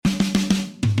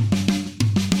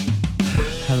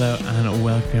Hello and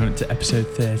welcome to episode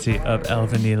 30 of El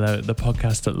Vinilo, the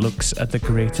podcast that looks at the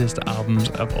greatest albums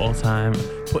of all time,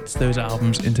 puts those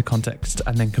albums into context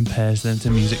and then compares them to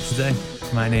music today.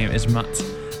 My name is Matt,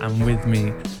 and with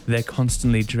me, they're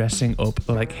constantly dressing up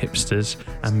like hipsters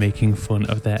and making fun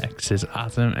of their exes,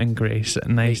 Adam and Grace.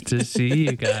 Nice to see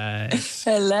you guys.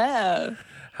 Hello.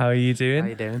 How are you doing? How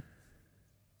you doing?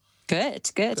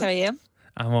 Good. How are you?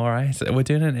 I'm all right. We're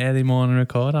doing an early morning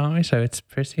record, aren't we? So it's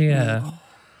pretty...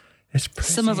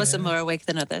 Some of us are more awake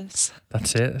than others.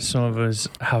 That's it. Some of us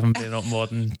haven't been up more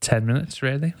than 10 minutes,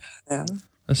 really. Yeah.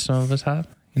 As some of us have,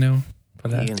 you know.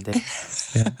 But, What are you gonna do?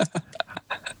 yeah.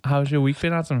 How's your week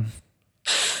been, Adam?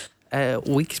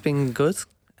 Week's been good.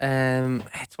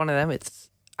 It's one of them.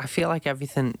 I feel like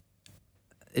everything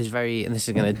is very, and this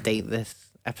is gonna date this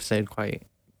episode quite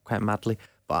madly,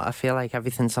 but I feel like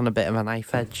everything's on a bit of a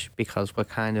knife edge because we're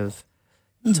kind of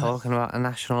talking about a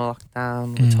national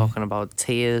lockdown. We're talking about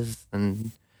tears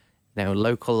and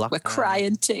local lockdown. We're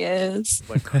crying tears.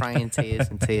 We're crying tears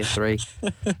in tier 3,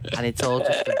 and it's all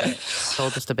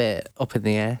just a bit up in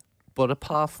the air. But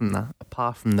apart from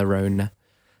the Rona,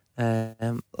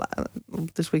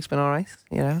 this week's been all right.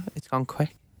 It's gone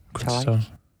quick. Good I like. stuff.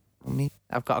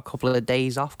 I've got a couple of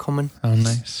days off coming. Oh,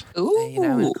 nice. Ooh. In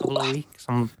a couple of weeks,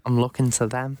 I'm looking to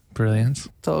them. Brilliant.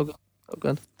 It's all good. All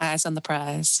good. Eyes on the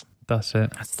prize. That's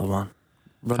it. That's the one.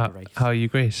 Run the race. How are you,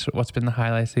 Grace? What's been the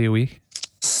highlight of your week?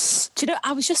 Do you know,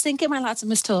 I was just thinking while Adam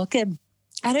was talking,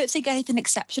 I don't think anything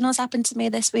exceptional has happened to me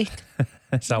this week.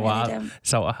 Is that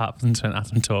what happens when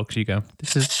Adam talks? You go,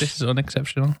 this is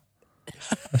unexceptional.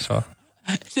 That's what.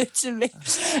 To me.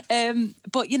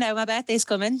 But my birthday's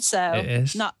coming, so It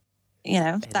is. not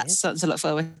that's something to look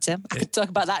forward to. I could talk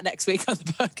about that next week on the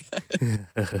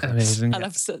podcast. Amazing. I'll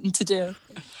have something to do.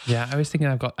 Yeah, I was thinking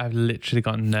I've literally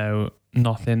got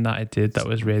nothing that I did that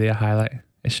was really a highlight.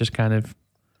 It's just kind of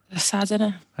Sad, isn't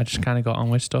it? I just kind of got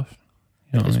on with stuff.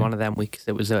 You know It was what I mean? one of them weeks.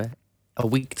 It was a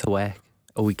week to work,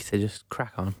 a week to just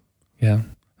crack on. Yeah.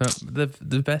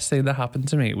 The best thing that happened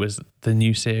to me was the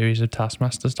new series of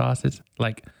Taskmaster started.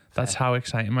 Like, that's how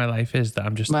exciting my life is, that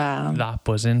I'm just that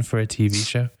buzzing for a TV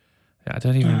show. Yeah, I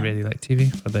don't even really like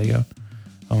TV, but there you go.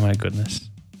 Oh my goodness.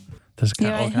 There's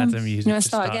all kinds of music. You want to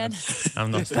start again?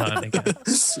 I'm not starting again.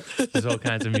 There's all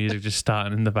kinds of music just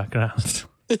starting in the background.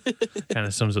 Kind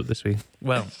of sums up this week.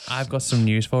 Well, I've got some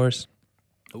news for us.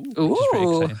 Which is pretty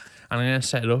Ooh. exciting. And I'm going to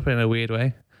set it up in a weird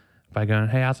way by going,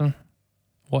 hey Adam,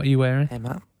 what are you wearing? Hey,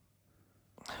 Matt.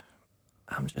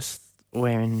 I'm just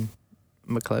wearing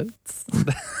my clothes.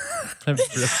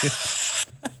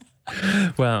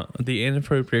 Well, the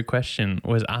inappropriate question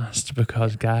was asked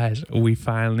because, guys, we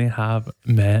finally have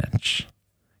merch.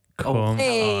 Come on.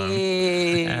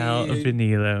 Hey. El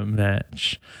Vinilo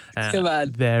merch. Come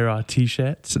on. There are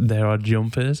t-shirts, there are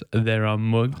jumpers, there are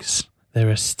mugs, there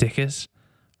are stickers.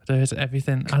 There's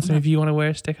everything. Adam, if you want to wear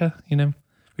a sticker, we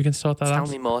can sort that out.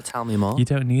 Tell me more. You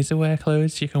don't need to wear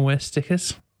clothes, you can wear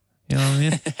stickers. You know what I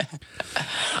mean?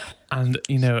 And,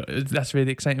 that's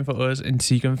really exciting for us. And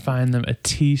so you can find them at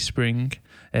Teespring.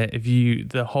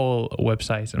 The whole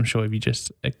website, I'm sure if you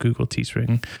just Google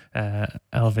Teespring,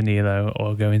 El Vinilo,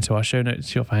 or go into our show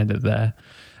notes, you'll find it there.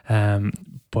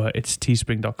 But it's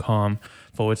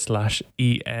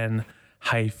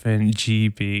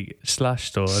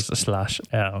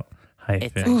teespring.com/en-gb/stores/L.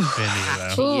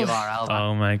 URL.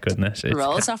 Oh my goodness. It's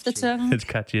Rolls off the tongue. It's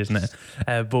catchy, isn't it?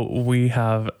 But we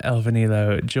have El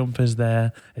Vinilo jumpers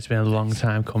there. It's been a long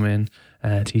time coming.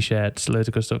 T-shirts, loads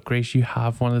of good stuff. Grace, you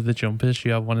have one of the jumpers.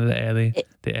 You have one of the early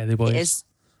boys. It is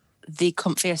the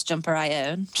comfiest jumper I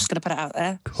own. Just going to put it out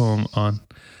there. Come on.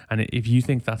 And if you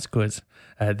think that's good,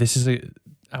 I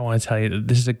want to tell you that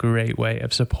this is a great way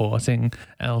of supporting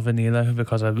El Vinilo,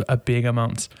 because a big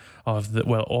amount of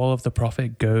all of the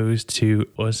profit goes to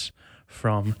us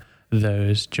from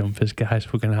those jumpers,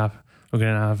 guys. We're gonna have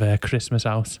Christmas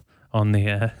out on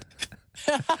the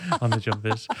on the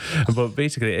jumpers, but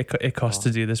basically it costs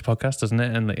to do this podcast, doesn't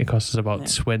it? And it costs us about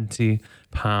 £20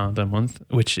 a month,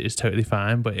 which is totally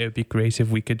fine. But it would be great if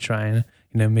we could try and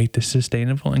make this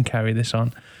sustainable and carry this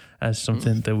on as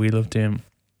something that we love doing.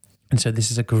 And so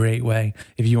this is a great way.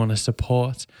 If you want to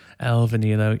support El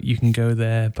Vinilo, you can go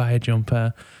there, buy a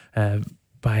jumper,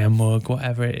 buy a mug,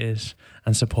 whatever it is,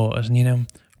 and support us. And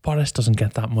Boris doesn't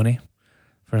get that money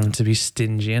for him to be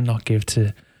stingy and not give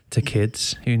to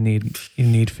kids who need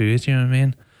food. You know what I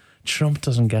mean? Trump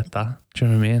doesn't get that. Do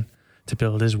you know what I mean? To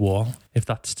build his wall, if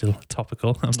that's still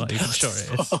topical. I'm not even sure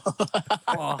it is.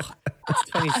 It's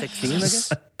 2016, I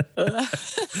guess.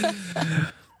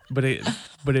 but it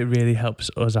really helps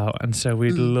us out, and so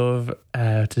we'd love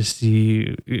to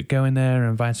see you go in there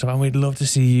and buy stuff, and we'd love to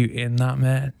see you in that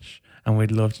merch, and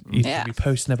we'd love you to be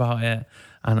posting about it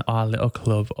and our little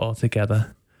club all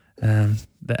together,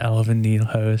 the Elvin Neil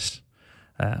hosts,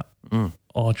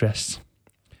 all dressed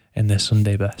in their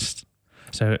Sunday best.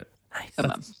 So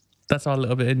that's our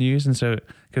little bit of news, and so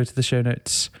go to the show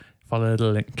notes, follow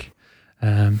the link,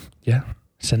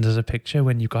 send us a picture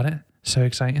when you got it. So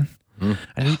exciting.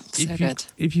 And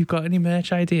if you've got any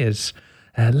merch ideas,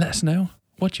 let us know.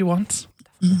 What do you want?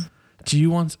 Do you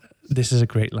want... This is a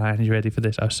great line. You ready for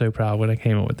this? I was so proud when I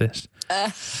came up with this.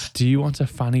 Do you want a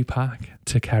fanny pack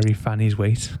to carry Fanny's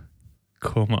weight?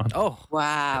 Come on. Oh,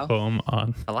 wow. Come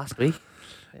on. Last week.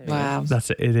 Wow. That's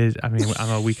it. It is. I mean, I'm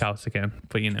a week out again,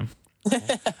 but you know.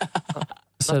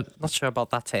 So not sure about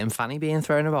that term Fanny being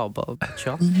thrown about, but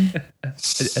sure.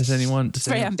 Has anyone... It's a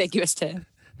very ambiguous term.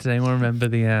 Does anyone remember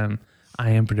the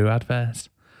Iron Brew advert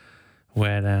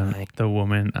where the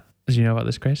woman... Do you know about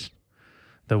this, Chris?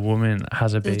 The woman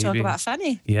has a baby. They talk about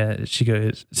Fanny. Yeah, she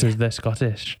goes... So they're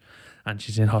Scottish, and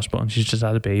she's in hospital, and she's just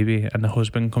had a baby, and the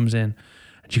husband comes in,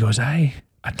 and she goes, "Hey,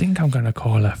 I think I'm going to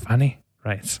call her Fanny."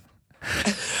 Right.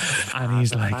 And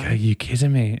he's like, "Are you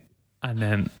kidding me?"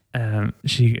 And then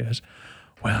she goes,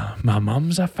 "Well, my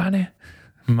mum's a Fanny.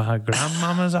 My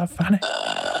grandmama's a Fanny.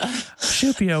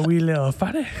 She'll be a wee little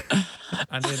Fanny."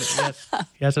 And then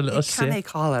he has a little sip. Can they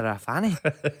call her a Fanny?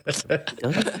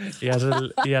 He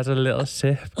has a little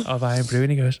sip of Iron Brew,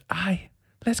 and he goes, "Aye,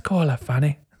 let's call her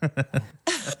Fanny."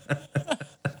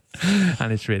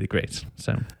 And it's really great.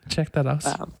 So check that out.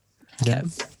 Wow. Yeah,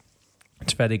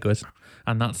 it's very good.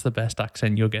 And that's the best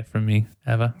accent you'll get from me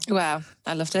ever. Wow,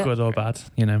 I loved it. Good or bad,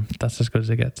 you know, that's as good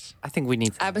as it gets. I think we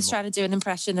need to... I was trying to do an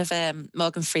impression of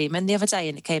Morgan Freeman the other day,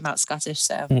 and it came out Scottish,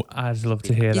 so... Well, I'd love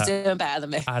to hear You're that. doing better than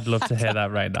me. I'd love to hear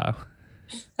that right now.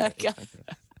 Okay.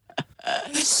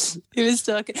 He was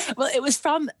talking... Well, it was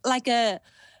from like a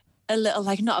little,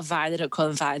 like, not a vine, they don't call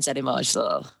them vines anymore, just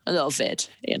a little vid,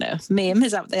 you know. Meme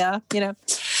is out there, you know.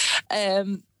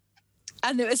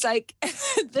 And it was like,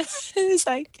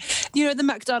 you know, the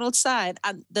McDonald's sign,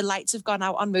 and the lights have gone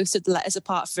out on most of the letters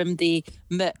apart from the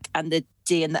Mc and the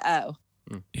D and the O.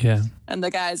 Yeah. And the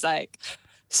guy's like,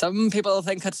 some people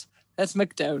think it's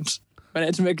McDon't when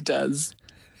it's McDoes,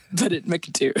 but it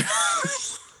McDo.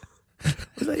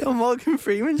 Was that your Morgan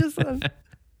Freeman just then?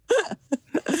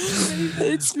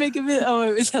 It's making me... Oh,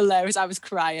 it was hilarious. I was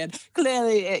crying.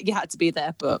 Clearly, you had to be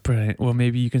there, but... Brilliant. Well,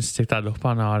 maybe you can stick that up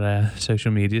on our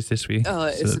social medias this week. Oh,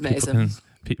 it's amazing.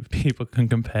 People can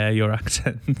compare your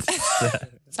accent.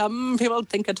 Some people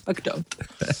think it's McDo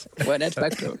when it's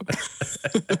McDo.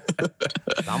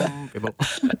 Some people.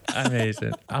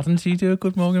 Amazing. Adam, do you do a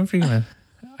good Morgan Freeman?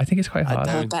 I think it's quite hard.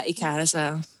 I bet he can as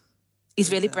well.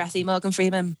 He's really breathy, Morgan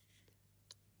Freeman.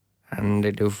 And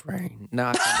they do rain. No,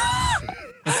 I can't.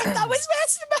 That was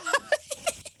messing about.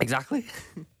 Exactly.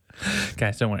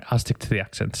 Guys, don't worry. I'll stick to the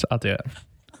accents. I'll do it.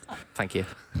 Thank you.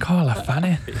 Call her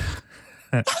Fanny.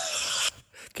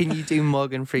 Can you do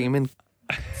Morgan Freeman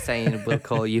saying we'll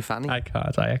call you Fanny? I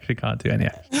can't. I actually can't do any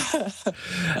accents.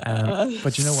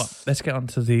 But you know what? Let's get on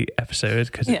to the episode,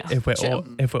 because if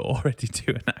we're already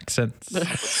doing accents,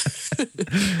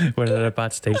 we're in a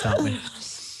bad state, aren't we?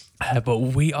 But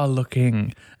we are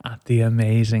looking at the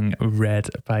amazing Red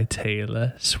by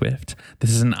Taylor Swift.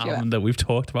 This is an album that we've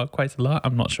talked about quite a lot.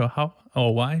 I'm not sure how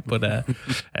or why, but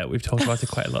we've talked about it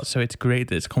quite a lot. So it's great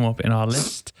that it's come up in our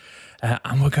list.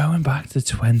 And we're going back to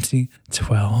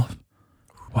 2012.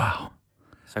 Wow.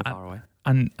 So far away.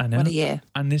 And I know. What a year.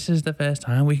 And this is the first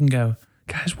time we can go,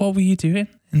 guys, what were you doing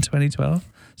in 2012?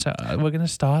 So we're going to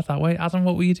start that way. Adam,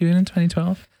 what were you doing in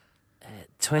 2012?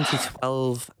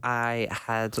 2012, I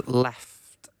had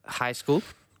left high school,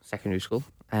 secondary school,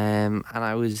 and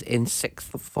I was in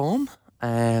sixth form.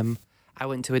 I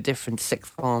went to a different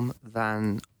sixth form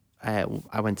than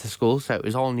I went to school, so it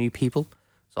was all new people.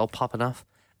 It's all popping off.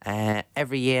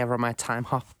 Every year on my time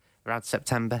hop around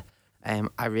September,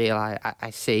 I realise,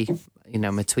 I see, you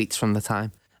know, my tweets from the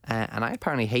time, and I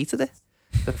apparently hated it.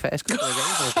 The first couple of days,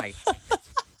 I was like,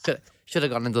 should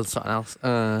have gone and done something else.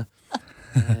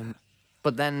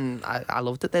 But then I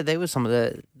loved it. They were some of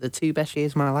the two best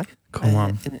years of my life. Come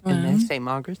on. In St.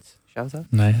 Margaret's, shout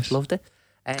out. Nice. Loved it.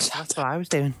 That's what I was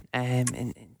doing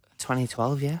in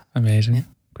 2012, yeah. Amazing. Yeah.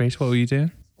 Grace, what were you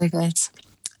doing? Very good.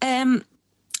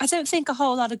 I don't think a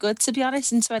whole lot of good, to be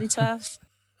honest, in 2012.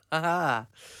 Aha.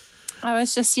 I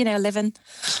was just, you know, living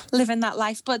that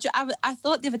life. But I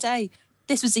thought the other day,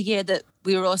 this was the year that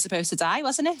we were all supposed to die,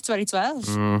 wasn't it? 2012.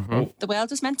 Mm-hmm. The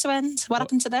world was meant to end. What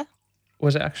happened to that?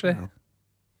 Was it actually?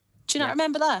 Do you not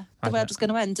remember that? The world was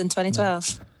going to end in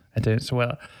 2012. I don't. So,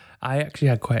 well, I actually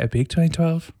had quite a big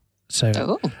 2012. So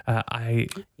Oh.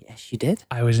 Yes, you did.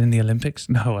 I was in the Olympics.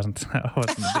 No, I wasn't. I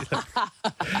wasn't. In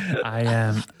the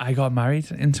Olympics. I got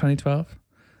married in 2012.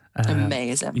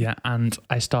 Amazing. Yeah, and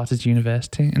I started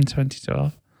university in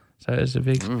 2012. So it was a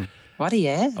big, What a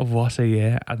year. what a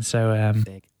year. And so,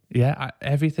 Big. yeah,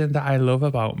 everything that I love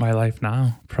about my life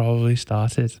now probably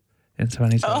started in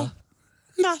 2012. Oh,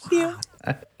 Matthew.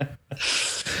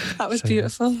 That was So,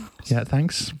 beautiful. Yeah,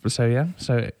 thanks. So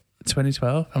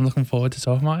 2012, I'm looking forward to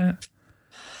talking about it.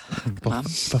 But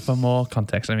for more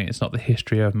context, I mean, it's not the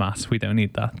history of maths. We don't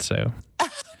need that. So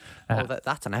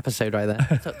That's an episode right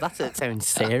there. That's its own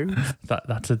series.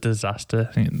 that's a disaster.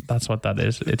 I mean, that's what that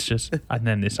is. It's just, and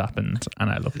then this happened and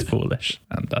I looked foolish.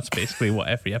 And that's basically what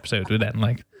every episode would end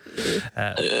like.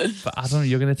 But Adam,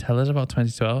 you're going to tell us about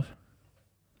 2012?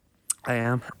 I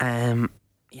am.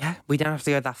 Yeah, we don't have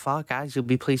to go that far, guys. You'll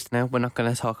be pleased to know we're not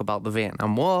going to talk about the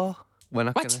Vietnam War. We're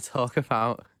not going to talk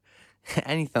about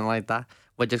anything like that.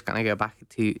 We're just going to go back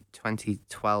to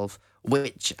 2012,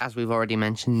 which, as we've already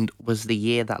mentioned, was the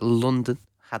year that London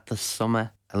had the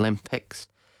Summer Olympics.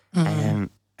 A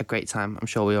great time, I'm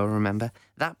sure we all remember.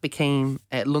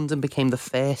 London became the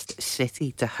first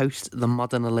city to host the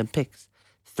modern Olympics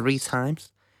 3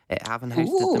 times. It having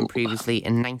hosted them previously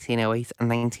in 1908 and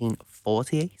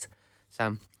 1948.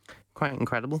 So, quite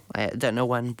incredible. I don't know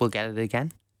when we'll get it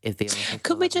again. If the Olympics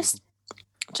Could we just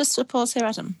to pause here,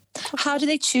 Adam? How do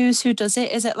they choose who does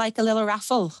it? Is it like a little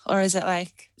raffle, or is it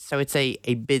like? So it's a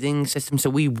bidding system. So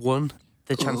we won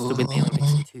the chance to win the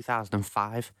Olympics in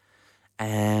 2005,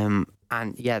 and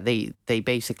yeah, they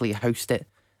basically host a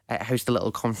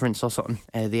little conference or something.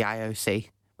 The IOC,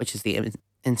 which is the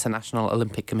International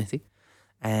Olympic Committee,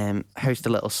 host a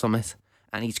little summit,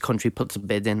 and each country puts a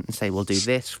bid in and say, we'll do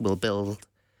this, we'll build,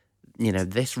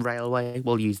 this railway,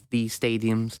 we'll use these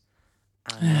stadiums.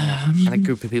 And a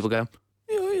group of people go,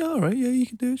 yeah, all right, yeah, you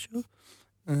can do it, sure.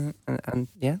 And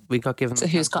yeah, we got given. So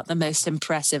who's got the most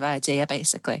impressive idea,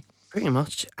 basically? Pretty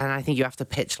much. And I think you have to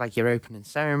pitch like your opening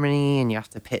ceremony, and you have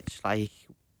to pitch like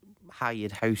how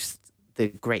you'd host the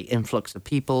great influx of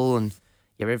people and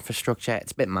your infrastructure.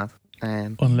 It's a bit mad.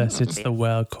 Unless it's the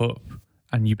World Cup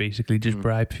and you basically just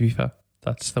bribe FIFA.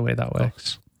 That's the way that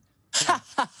works.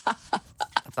 That's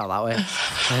not that way.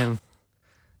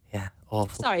 Yeah,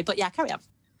 awful. Sorry, but yeah, carry on.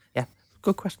 Yeah,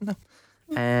 good question though.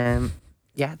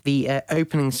 Yeah, the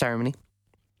opening ceremony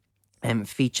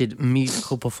featured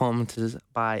musical performances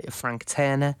by Frank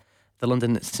Turner, the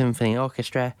London Symphony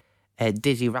Orchestra,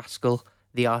 Dizzy Rascal,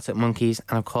 the Arctic Monkeys,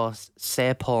 and of course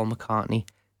Sir Paul McCartney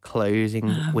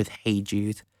closing with Hey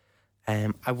Jude.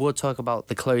 I would talk about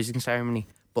the closing ceremony,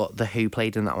 but the Who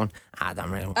played in that one. I don't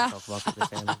really want to talk about the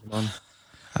ceremony one.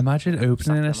 Imagine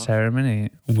opening a ceremony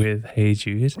with Hey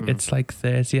Jude. It's like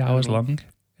 30 hours long.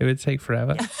 It would take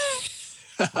forever.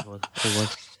 It would.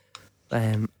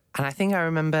 And I think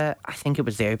it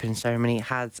was the opening ceremony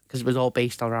because it was all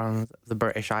based around the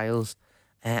British Isles.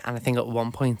 And I think at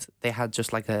one point they had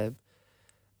just like a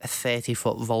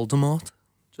 30-foot Voldemort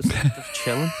just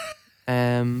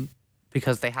chilling.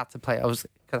 Because they had to play, because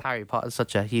Harry Potter is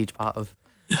such a huge part of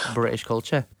British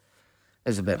culture. It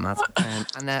was a bit mad.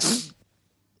 And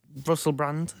Russell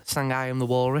Brand sang I Am the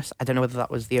Walrus. I don't know whether that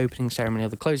was the opening ceremony or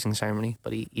the closing ceremony,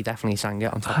 but he definitely sang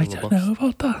it on top of the bus. I don't know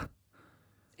about that.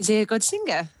 Is he a good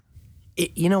singer?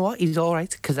 You know what? He's all right,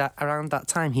 because around that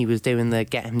time he was doing the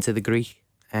Get Him to the Greek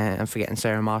and Forgetting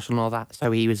Sarah Marshall and all that.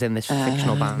 So he was in this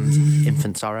fictional band,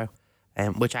 Infant Sorrow,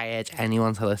 which I urge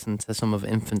anyone to listen to some of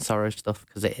Infant Sorrow stuff,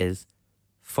 because it is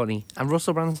funny. And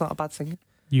Russell Brand's not a bad singer.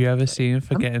 You ever seen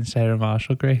Forgetting Sarah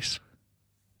Marshall, Grace?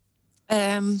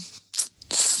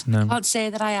 No. Can't say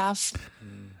that I have.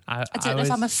 I don't know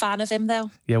if I'm a fan of him though.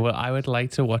 Yeah, well, I would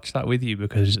like to watch that with you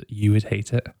because you would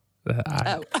hate it.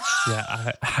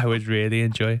 I would really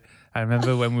enjoy. I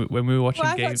remember when we were watching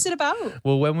Game. What's it about?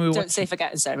 Well, when we were Don't say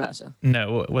Forgetting Sarah Marshall.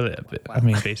 No, well, I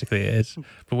mean, basically it is.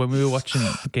 But when we were watching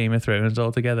Game of Thrones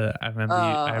all together, I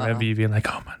remember you being like,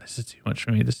 "Oh man, this is too much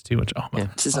for me. This is too much. Oh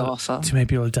man, This is awful. Too many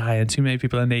people die and too many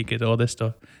people are naked. All this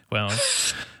stuff." Well,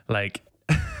 like.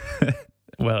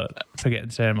 Well, Forgetting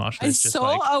Sarah Marshall. I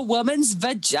saw a woman's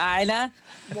vagina.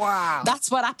 Wow. That's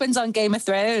what happens on Game of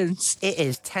Thrones. It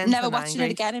is 10 Never to 9. watching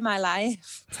it again in my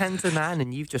life. 10 to 9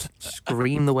 and you've just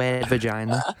screamed the word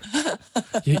vagina.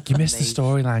 You missed the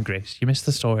storyline, Grace. You missed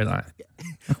the storyline.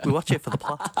 We watch it for the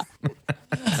plot.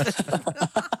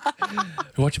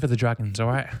 We watch it for the dragons, all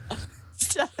right?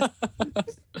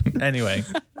 Anyway.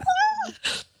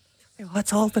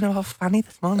 What's all been about Fanny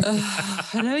this morning?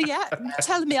 I know, yeah.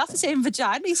 Telling me off the same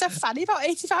vagina. You said Fanny about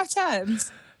 85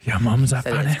 times. Your mum's a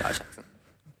Said it in Fanny. Scottish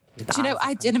accent. Do you know,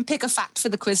 I didn't pick a fact for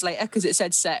the quiz later because it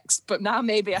said sex, but now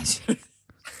maybe I should.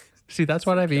 See, that's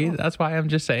what I mean. That's why I'm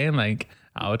just saying, like,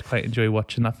 I would quite enjoy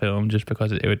watching that film just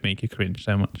because it would make you cringe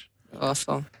so much.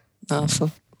 Awful. Tell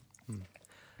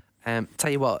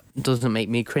you what doesn't make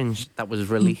me cringe. That was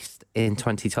released in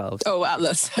 2012. Oh, wow,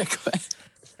 that's so good.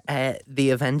 The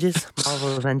Avengers,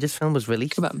 Marvel Avengers film was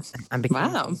released and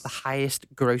became Wow. the highest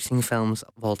grossing films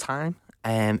of all time.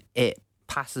 It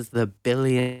passes the $1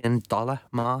 billion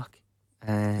mark,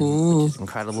 which is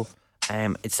incredible.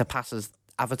 It surpasses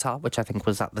Avatar, which I think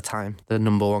was at the time the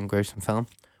 #1 grossing film,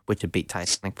 which had beat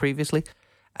Titanic previously.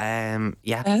 Big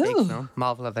film.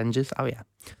 Marvel Avengers. Oh yeah,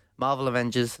 Marvel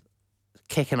Avengers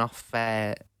kicking off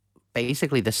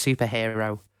basically the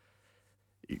superhero,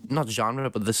 not genre,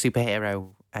 but the superhero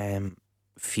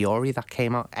fury that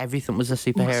came out. Everything was a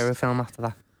superhero film after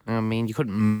that. You know what I mean? You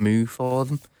couldn't move for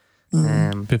them.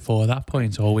 Before that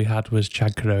point, all we had was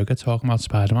Chad Kroeger talking about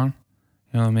Spider-Man.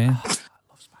 You know what I mean? I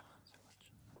love Spider-Man so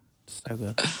much. So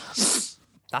good.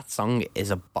 That song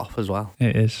is a bop as well.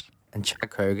 It is. And Chad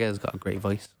Kroeger has got a great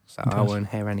voice, so He I does. won't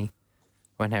hear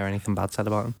anything bad said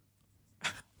about him.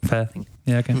 Fair.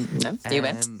 Yeah, okay. No, you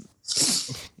win.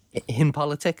 In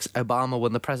politics, Obama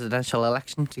won the presidential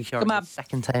election, securing Come on. his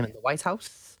second term in the White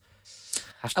House.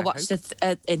 I watched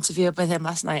an interview with him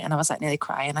last night and I was like nearly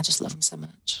crying. I just love him so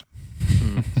much.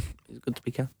 He's a good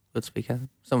speaker. Good speaker.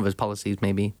 Some of his policies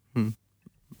maybe,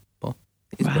 but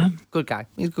he's Wow. good guy.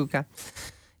 He's a good guy.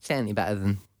 Certainly better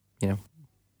than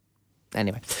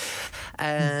Anyway,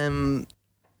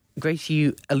 Grace,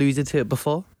 you alluded to it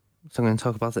before, so I'm going to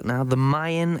talk about it now. The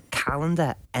Mayan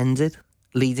calendar ended,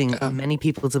 leading many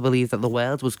people to believe that the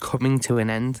world was coming to an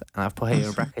end. And I've put here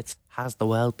in brackets, has the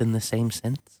world been the same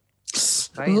since?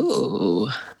 Right? Ooh.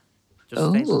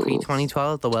 Just saying, Ooh.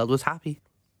 pre-2012, the world was happy.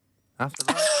 After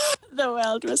that, The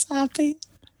world was happy.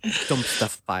 dumpster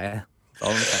fire. That's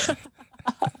all I'm saying.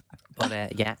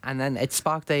 But yeah, and then it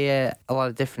sparked a lot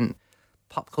of different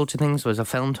pop culture things. There was a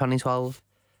film 2012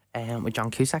 with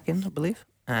John Cusack in, I believe.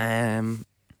 And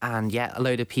yeah, a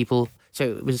load of people. So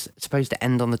it was supposed to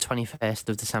end on the 21st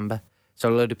of December. So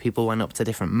a load of people went up to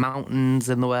different mountains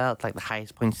in the world, like the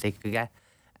highest points they could get.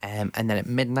 And then at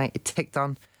midnight, it ticked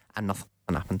on, and nothing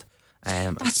happened.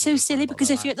 That's so silly because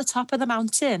if you're at the top of the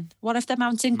mountain, what if the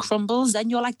mountain crumbles? Then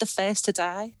you're like the first to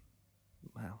die.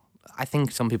 Well, I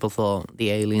think some people thought the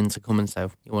aliens are coming,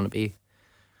 so you want to be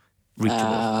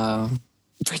reachable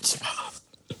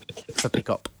for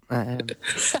pickup.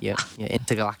 Yeah,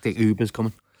 intergalactic Uber's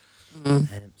coming.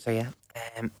 So yeah,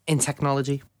 in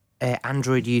technology,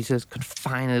 Android users could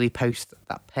finally post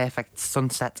that perfect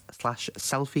sunset /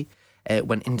 selfie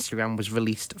when Instagram was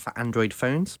released for Android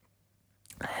phones.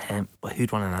 But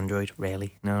who'd want an Android,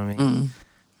 really? You know what I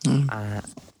mean?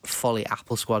 Fully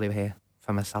Apple squad over here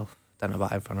for myself. Don't know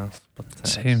about everyone else, but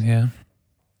Same here.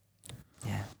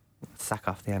 yeah, sack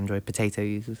off the Android potato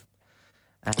users.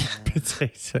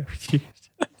 Potato.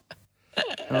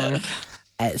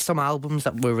 Some albums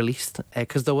that were released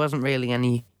because there wasn't really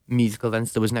any musical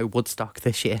events. There was no Woodstock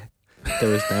this year. There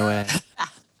was no.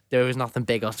 There was nothing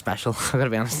big or special. I've got to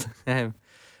be honest.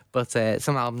 But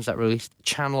some albums that were released: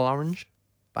 Channel Orange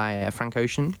by Frank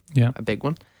Ocean, Yeah. a big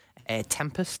one.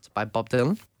 Tempest by Bob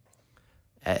Dylan.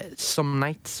 Some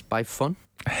Nights by Fun.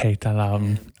 I hate that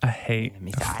album. I hate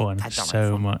me too. Fun I don't like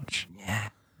so Fun. much. Yeah.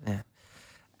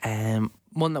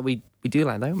 One that we do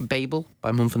like though, Babel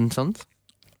by Mumford & Sons.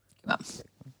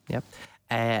 Yep.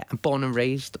 Born and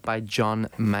Raised by John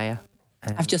Mayer.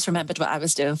 I've just remembered what I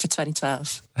was doing for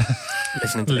 2012.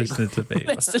 Listening to Listening to Baby.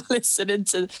 Listening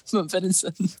to Mumford &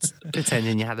 Sons.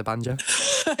 pretending you had a banjo.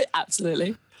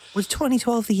 Absolutely. Was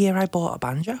 2012 the year I bought a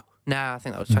banjo? No, I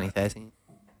think that was 2013.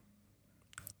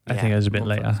 I think it was a bit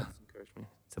Mumford & later. Sons encouraged me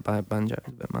to buy a banjo. It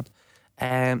was a bit mad.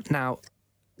 Now,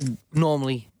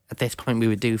 normally at this point we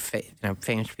would do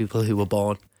famous people who were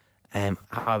born.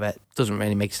 However, it doesn't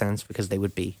really make sense because they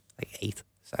would be like 8.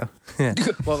 So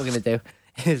what we're going to do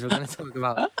is we're going to talk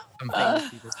about some famous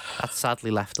people that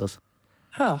sadly left us.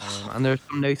 And there are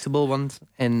some notable ones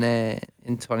in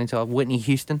 2012. Whitney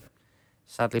Houston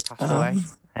sadly passed away.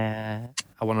 I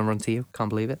Want to Run to You, can't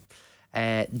believe it.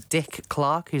 Dick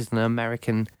Clark, who's an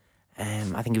American,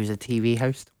 I think he was a TV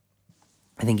host.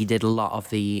 I think he did a lot of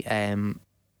the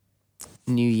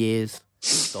New Year's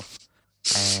stuff.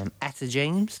 Etta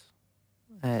James,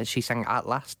 she sang At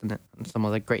Last and some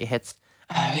other great hits.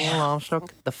 Neil Armstrong,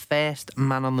 the first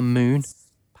man on the moon,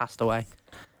 passed away.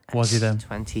 Was he then?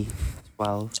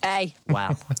 2012. Hey,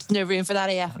 Wow. no room for that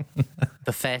here.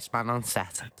 The first man on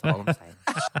set. That's all I'm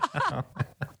saying.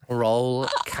 Roll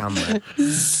camera.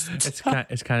 It's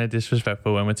kind of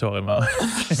disrespectful when we're talking about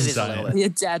It is a little bit. You're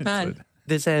dead, man.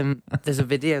 There's a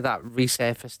video that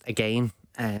resurfaced again.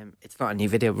 It's not a new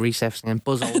video, resurfacing again.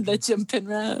 Buzz Aldrin. They're jumping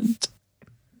round.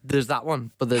 There's that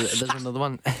one, but there's another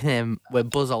one where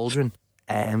Buzz Aldrin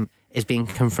is being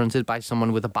confronted by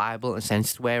someone with a Bible and saying,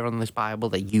 "Swear on this Bible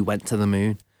that you went to the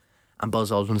moon," and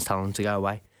Buzz Aldrin's telling him to go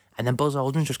away. And then Buzz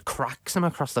Aldrin just cracks him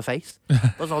across the face.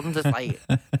 Buzz Aldrin's this like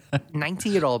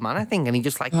 90-year-old man, I think, and he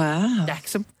just like Wow.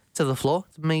 decks him to the floor.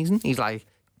 It's amazing. He's like,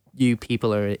 "You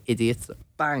people are idiots."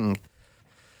 Bang.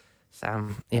 So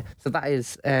yeah, so that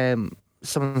is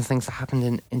some of the things that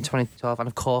happened in 2012. And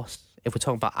of course, if we're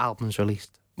talking about albums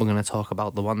released, we're going to talk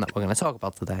about the one that we're going to talk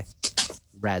about today,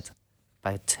 Red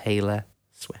by Taylor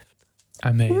Swift.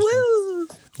 Amazing. Woo!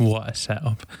 What a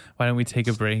setup. Why don't we take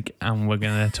a break and we're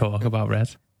going to talk about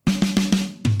Red?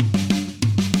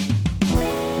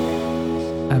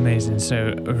 Amazing.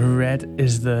 So Red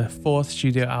is the fourth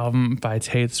studio album by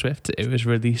Taylor Swift. It was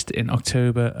released in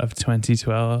October of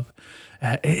 2012.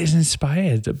 It is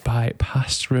inspired by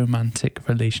past romantic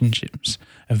relationships,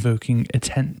 evoking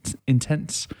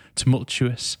intense,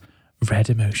 tumultuous red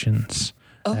emotions,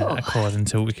 according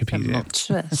to Wikipedia.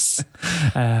 Tumultuous.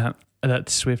 That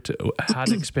Swift had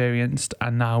experienced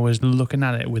and now was looking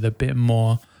at it with a bit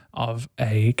more of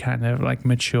a kind of like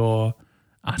mature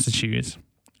attitude,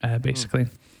 basically.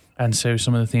 And so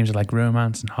some of the themes are like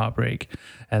romance and heartbreak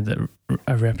that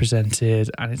are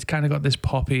represented, and it's kind of got this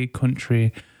poppy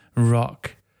country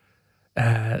rock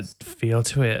feel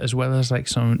to it, as well as like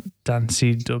some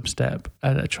dancey dubstep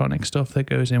electronic stuff that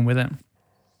goes in with it.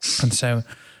 And so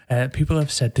people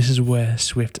have said this is where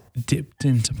Swift dipped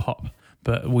into pop,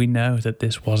 but we know that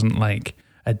this wasn't like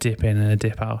a dip in and a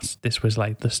dip out. This was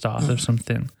like the start of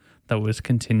something that was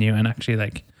continue. And actually,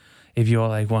 like, if you're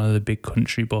like one of the big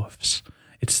country buffs,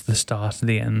 it's the start of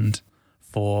the end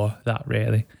for that,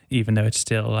 really, even though it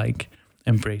still like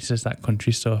embraces that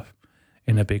country stuff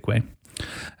in a big way.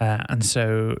 And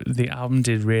so the album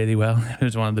did really well. It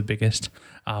was one of the biggest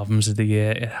albums of the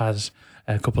year. It has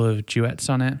a couple of duets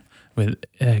on it with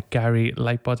Gary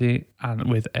Lightbody and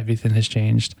with Everything Has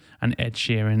Changed, and Ed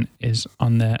Sheeran is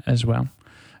on there as well.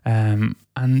 And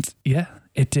yeah,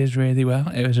 it did really well.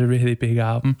 It was a really big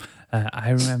album. I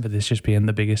remember this just being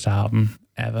the biggest album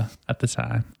ever at the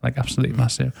time, like absolutely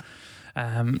massive.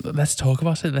 Let's talk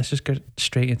about it. Let's just go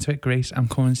straight into it. Grace, I'm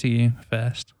coming to you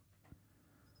first.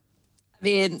 I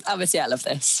mean, obviously, I love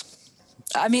this.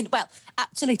 I mean, well,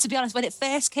 actually, to be honest, when it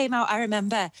first came out, I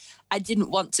remember I didn't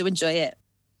want to enjoy it.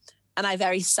 And I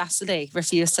very sassily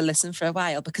refused to listen for a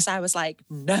while because I was like,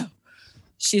 no,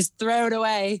 she's thrown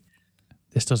away.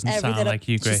 This doesn't sound like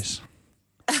you, Grace.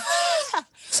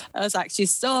 I was like,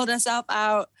 she's sold herself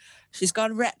out. She's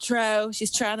gone retro.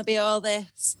 She's trying to be all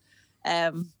this.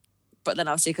 But then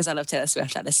obviously, because I love Taylor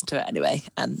Swift, I listened to it anyway.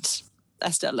 And I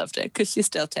still loved it because she's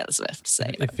still Taylor Swift. So,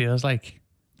 you know. It feels like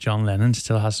John Lennon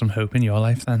still has some hope in your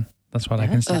life then. That's what I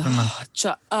can say from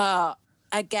that.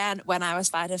 Again, when I was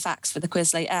finding facts for the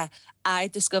quiz later, I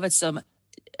discovered some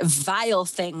vile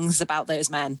things about those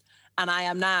men. And I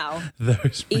am now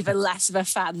even less of a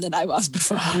fan than I was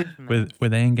before. Were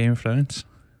they in Game of Thrones?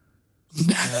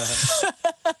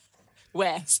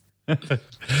 Where's?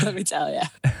 Let me tell you.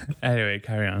 Anyway,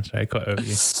 carry on. Sorry, I cut over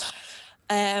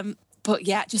you. But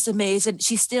yeah, just amazing.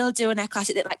 She's still doing her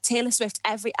classic. Like Taylor Swift,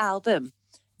 every album,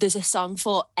 there's a song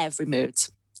for every mood.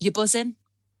 You're buzzing,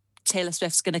 Taylor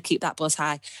Swift's going to keep that buzz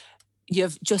high.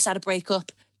 You've just had a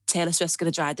breakup, Taylor Swift's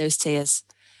going to dry those tears.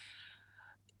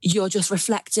 You're just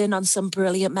reflecting on some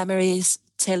brilliant memories,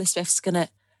 Taylor Swift's going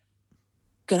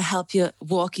to help you,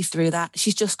 walk you through that.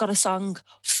 She's just got a song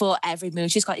for every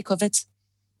mood. She's got you covered.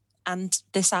 And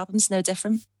this album's no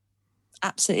different.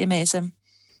 Absolutely amazing.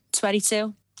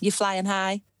 22, you're flying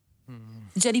high.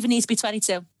 You don't even need to be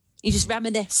 22. You just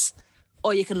reminisce,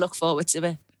 or you can look forward to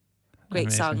it. Great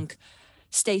Amazing. song.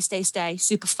 Stay, stay, stay.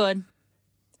 Super fun.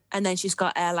 And then she's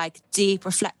got her like deep,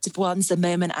 reflective ones. The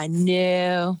Moment I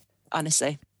Knew.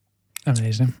 Honestly,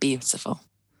 Amazing. beautiful.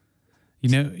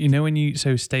 You know when you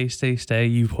stay, stay, stay,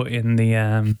 you put in the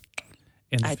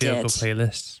I feel good did.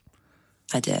 playlist.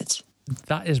 I did.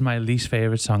 That is my least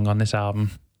favorite song on this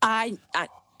album. I've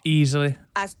Easily.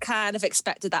 kind of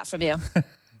expected that from you.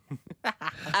 But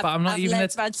I'm not I've even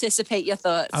learned to anticipate your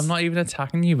thoughts. I'm not even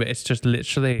attacking you, but it's just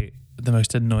literally the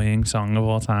most annoying song of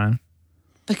all time.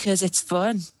 Because it's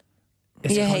fun.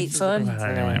 It's You quite- hate fun. Well,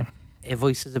 anyway. Her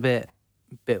voice is a bit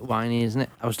whiny, isn't it?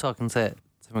 I was talking to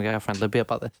my girlfriend Libby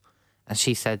about this, and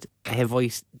she said her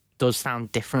voice does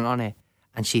sound different on it,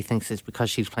 and she thinks it's because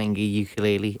she's playing a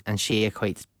ukulele, and she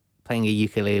equates playing a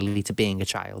ukulele to being a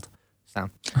child. So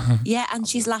Yeah, and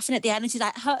she's laughing at the end and she's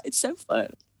like, oh, it's so fun.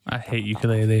 I hate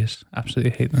ukuleles.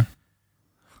 Absolutely hate them.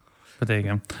 But there you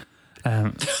go.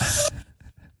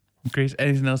 Grace,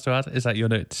 anything else to add? Is that your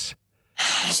notes?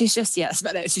 She's just, yeah, that's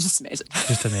my notes. She's just amazing.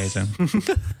 Just amazing.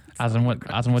 Adam,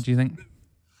 what do you think?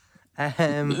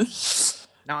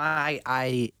 No,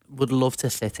 I would love to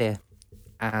sit here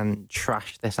and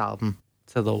trash this album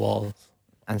to the walls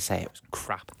and say it was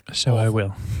crap. So I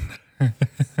will. So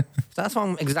that's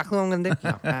exactly what I'm going to do.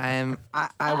 No,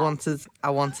 I wanted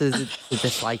to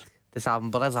dislike this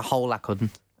album, but as a whole, I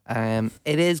couldn't.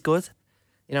 It is good.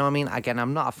 You know what I mean? Again,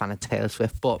 I'm not a fan of Taylor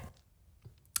Swift, but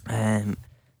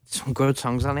some good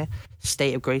songs on it.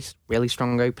 State of Grace, really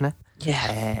strong opener.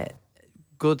 Yeah.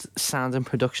 Good sound and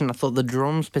production. I thought the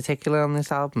drums, particularly on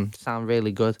this album, sound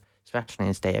really good, especially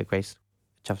in State of Grace,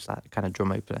 which has that kind of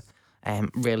drum opener.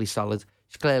 Really solid.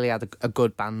 She clearly had a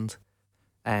good band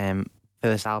for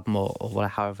this album, or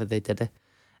however they did it.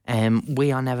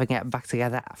 We Are Never Getting Back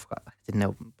Together. I forgot. I didn't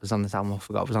know it was on this album. I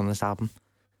forgot it was on this album.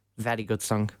 Very good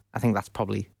song. I think that's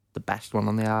probably the best one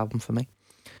on the album for me.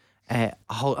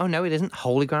 Oh no, it isn't.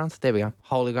 Holy Ground. There we go.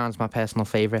 Holy Ground's my personal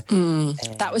favourite.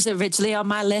 That was originally on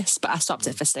my list, but I stopped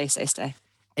it for Stay, Stay, Stay.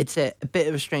 It's a bit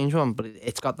of a strange one, but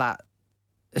it's got that,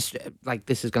 like,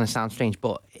 this is going to sound strange,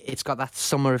 but it's got that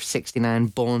Summer of '69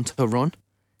 Born to Run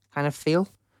kind of feel.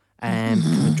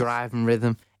 The drive and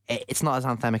rhythm. It's not as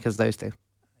anthemic as those two.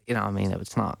 You know what I mean?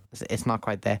 It's not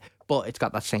quite there, but it's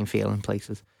got that same feel in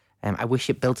places. I wish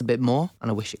it built a bit more,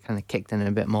 and I wish it kind of kicked in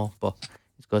a bit more, but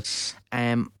it's good.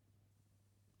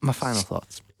 My final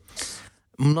thoughts.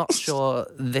 I'm not sure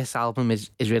this album is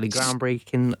really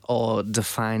groundbreaking or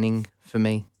defining for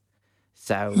me.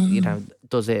 So, you know,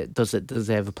 does it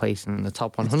deserve a place in the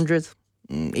top 100?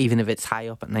 Even if it's high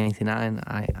up at 99,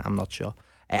 I'm not sure.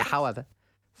 However,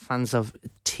 fans of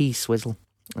T Swizzle,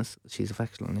 as she's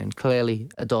affectionately named, clearly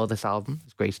adore this album,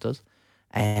 as Grace does.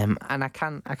 And I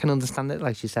can understand it.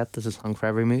 Like she said, there's a song for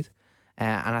every mood.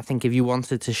 And I think if you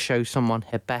wanted to show someone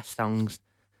her best songs,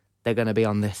 they're going to be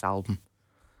on this album.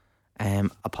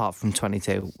 Apart from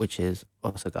 22, which is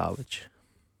utter garbage.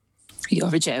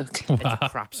 You're a joke. It's a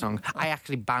crap song. I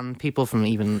actually banned people from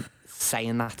even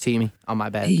saying that to me on my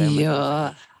birthday.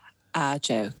 You're a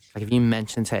joke. Like, if you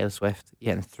mention Taylor Swift,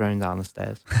 you're getting thrown down the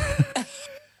stairs.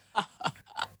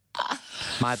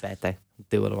 My birthday.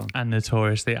 Do what I want. And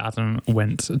notoriously, Adam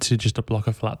went to just a block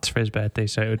of flats for his birthday,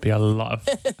 so it would be a lot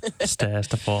of stairs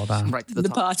to fall down. Right to the The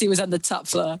top. party was on the top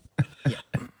floor.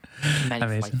 Many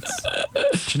Amazing.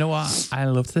 flights. Do you know what? I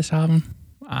loved this album.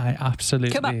 I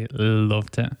absolutely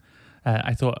loved it.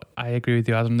 I agree with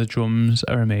you, Adam. The drums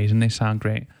are amazing. They sound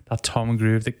great. That tom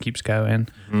groove that keeps going.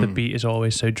 The beat is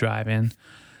always so driving.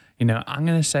 You know, I'm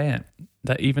going to say it,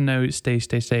 that even though Stay,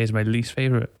 Stay, Stay is my least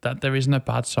favourite, that there isn't a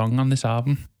bad song on this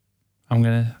album. I'm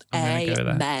gonna go there.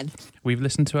 Amen. We've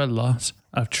listened to a lot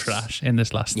of trash in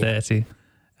this last 30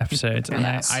 episodes, and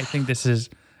Yes. I think this is,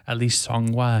 at least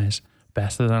song-wise,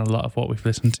 better than a lot of what we've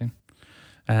listened to.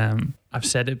 I've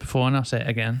said it before and I'll say it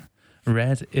again.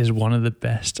 Red is one of the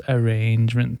best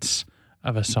arrangements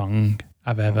of a song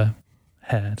I've ever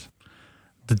heard.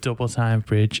 The double time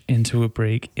bridge into a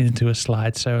break, into a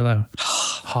slide solo,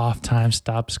 half-time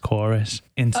stabs chorus,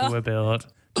 into a build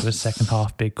to a second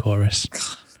half big chorus.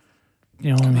 You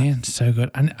know what I mean? So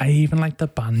good. And I even like the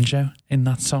banjo in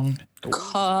that song.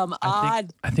 Come on.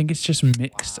 I think it's just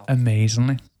mixed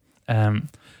amazingly. Her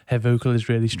vocal is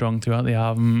really strong throughout the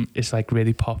album. It's like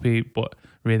really poppy, but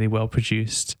really well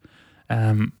produced.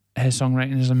 Her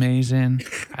songwriting is amazing.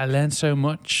 I learned so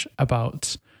much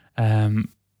about her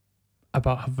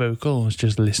vocals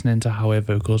just listening to how her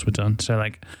vocals were done. So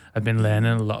like I've been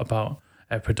learning a lot about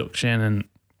her production and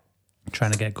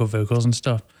trying to get good vocals and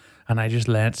stuff. And I just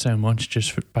learned so much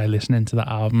just by listening to the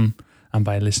album and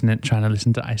by trying to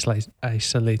listen to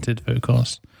isolated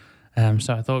vocals.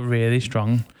 So I thought really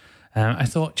strong. I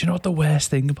thought, do you know what the worst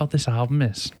thing about this album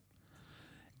is?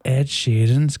 Ed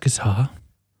Sheeran's guitar.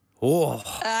 Oh,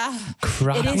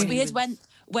 Crappy. It is weird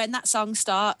when that song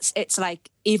starts, it's like,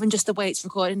 even just the way it's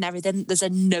recorded and everything, there's a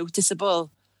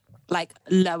noticeable like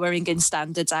lowering in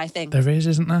standards, I think, There is,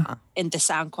 isn't there? in the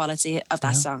sound quality of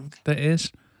that song. There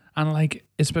is. And like,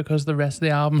 it's because the rest of the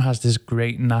album has this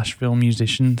great Nashville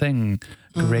musician thing,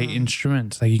 great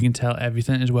instruments. Like, you can tell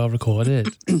everything is well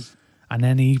recorded. And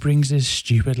then he brings his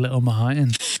stupid little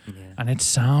Martin and it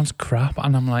sounds crap.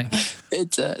 And I'm like,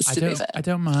 It does, to be fair. I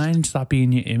don't mind that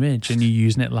being your image and you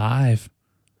using it live,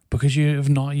 because you have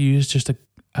not used just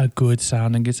a good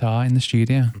sounding guitar in the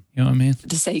studio. You know what I mean? For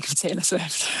the sake of Taylor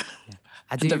Swift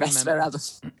I do and the rest of her album.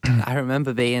 I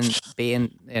remember being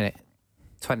in it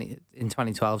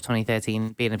 2012, 2013,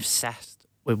 being obsessed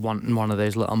with wanting one of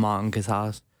those little Martin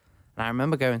guitars. And I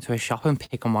remember going to a shop and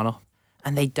picking one up,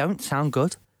 and they don't sound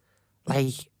good.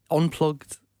 Like,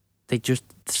 unplugged, they just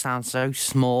sound so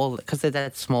small because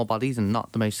they're small bodies and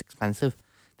not the most expensive.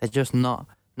 They're just not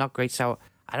great. So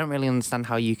I don't really understand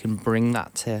how you can bring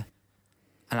that to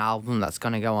an album that's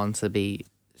going to go on to be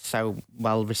so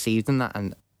well received in that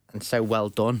and so well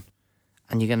done,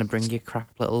 and you're going to bring your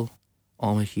crap little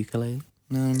almost ukulele.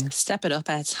 No. Step it up,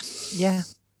 Ed. Yeah.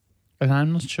 And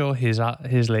I'm not sure his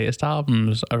latest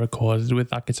albums are recorded with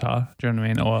that guitar. Do you know what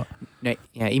I mean? Or No,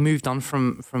 yeah, he moved on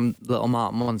from Little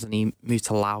Martin ones and he moved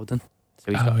to Loudon.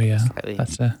 So he's got slightly...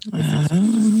 that's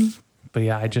it. But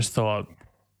yeah, I just thought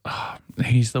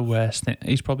he's the worst thing.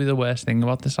 He's probably the worst thing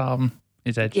about this album.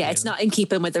 Is Ed Yeah, Sheeran. it's not in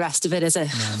keeping with the rest of it, is it?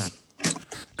 No.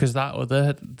 Because that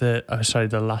other,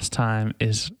 the last time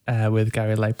is with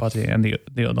Gary Lightbody, and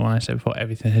the other one I said before,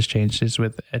 Everything Has Changed, is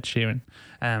with Ed Sheeran.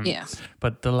 Yeah.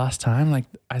 But the last time, like,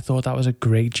 I thought that was a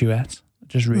great duet,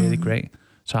 just really great.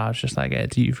 So I was just like,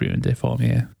 Ed, you've ruined it for me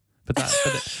here. But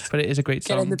it is a great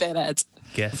song. Get in the bin, Ed.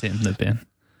 Get in the bin.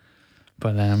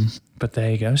 But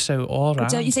there you go. So all But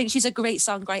round, don't you think she's a great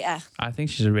songwriter? I think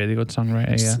she's a really good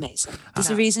songwriter. She's Yeah. amazing. There's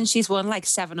a reason she's won like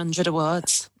 700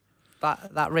 awards.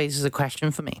 That raises a question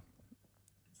for me.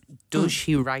 Does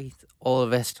she write all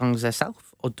of her songs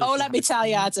herself? Or does Oh, she let have me a tell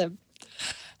you, team? Adam.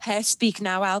 Her Speak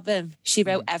Now album, she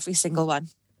wrote every single one.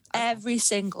 Every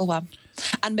single one.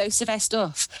 And most of her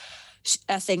stuff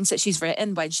are things that she's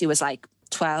written when she was like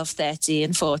 12,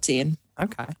 13, 14.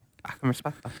 Okay, I can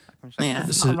respect that. Yeah.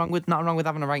 There's nothing wrong with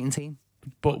having a writing team.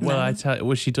 But I tell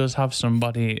you, she does have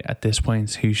somebody at this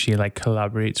point who she like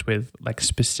collaborates with, like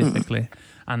specifically.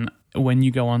 And when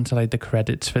you go on to like the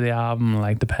credits for the album,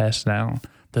 like the personnel,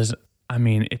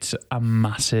 it's a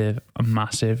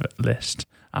massive list,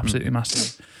 absolutely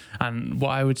massive. And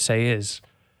what I would say is,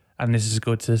 and this is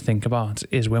good to think about,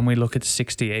 is when we look at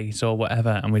 68 or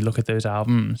whatever, and we look at those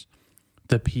albums,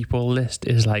 the people list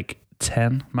is like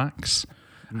 10 max.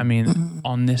 I mean,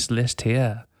 on this list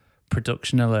here,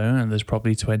 production alone, there's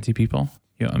probably 20 people.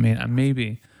 You know what I mean? And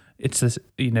maybe it's this,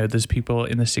 there's people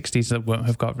in the 60s that won't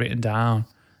have got written down.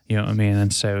 You know what I mean?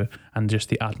 And just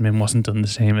the admin wasn't done the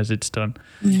same as it's done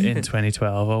in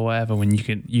 2012 or whatever, when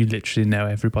you literally know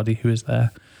everybody who is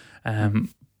there.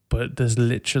 But there's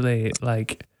literally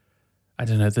like, I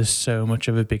don't know, there's so much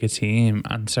of a bigger team.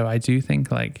 And so I do think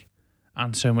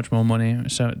and so much more money.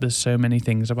 So there's so many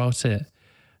things about it.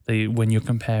 When you're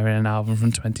comparing an album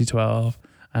from 2012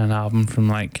 and an album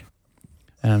from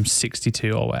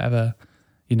 62 or whatever,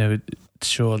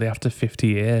 surely after 50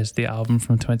 years, the album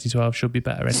from 2012 should be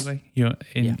better anyway.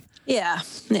 Yeah.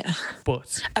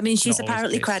 But I mean, she's not always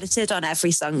apparently the case. credited on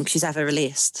every song she's ever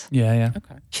released. Yeah.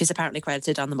 Okay. She's apparently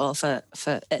credited on them all for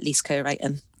at least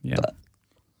co-writing. Yeah. But-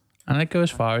 And I'd go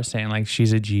as far as saying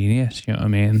she's a genius, you know what I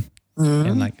mean?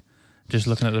 And just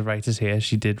looking at the writers here,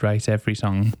 she did write every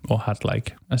song or had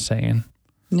a saying.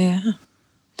 Yeah.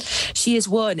 She has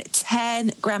won 10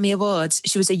 Grammy Awards.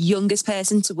 She was the youngest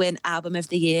person to win Album of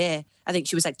the Year. I think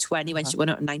she was 20 when she won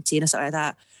it, at 19 or something like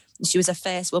that. She was the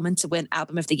first woman to win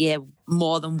Album of the Year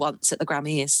more than once at the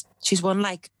Grammys. She's won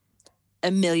 1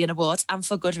 million awards, and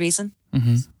for good reason.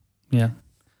 Mm-hmm. Yeah.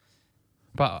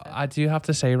 But I do have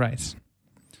to say, right,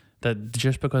 that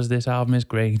just because this album is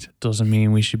great doesn't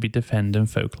mean we should be defending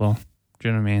Folklore. Do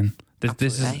you know what I mean? This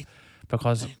is Absolutely.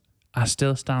 because I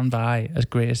still stand by, as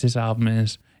great as this album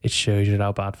is, it shows you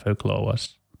how bad Folklore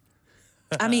was.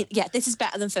 I mean, yeah, this is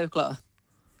better than Folklore.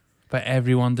 But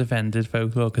everyone defended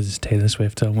Folklore because it's Taylor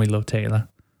Swift and we love Taylor.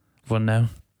 Well, no.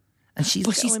 And she's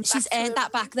But going she's back to earned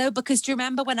that back, though, because do you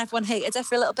remember when everyone hated her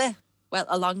for a little bit? Well,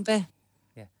 a long bit.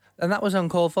 Yeah, and that was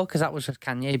uncalled for because that was just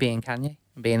Kanye being Kanye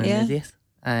and being an idiot.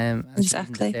 And she didn't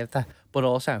Exactly. deserve that. But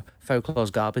also,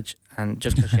 Folklore's garbage, and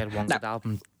just because she had one good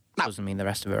album doesn't mean the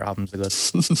rest of her albums are good.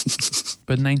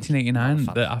 But 1989,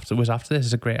 after this,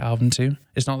 is a great album too.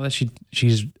 It's not that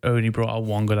she's only brought out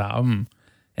one good album.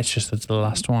 It's just that the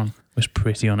last one was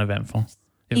pretty uneventful.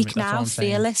 Peak That's all Now, I'm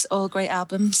saying. Fearless, all great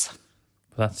albums.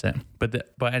 That's it.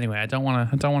 But anyway, I don't want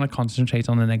to concentrate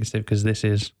on the negative because this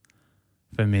is,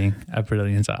 for me, a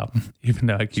brilliant album. Even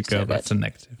though I keep going back to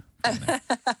negative.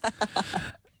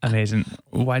 Amazing.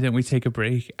 Why don't we take a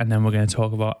break and then we're going to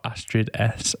talk about Astrid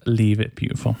S. Leave It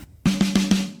Beautiful.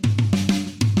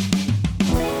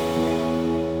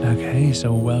 Okay,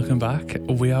 so welcome back.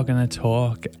 We are going to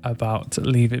talk about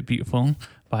Leave It Beautiful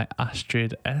by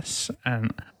Astrid S.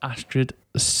 and Astrid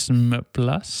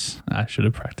Smplus. I should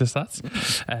have practiced that.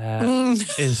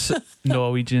 Is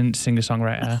Norwegian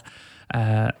singer-songwriter.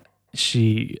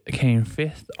 She came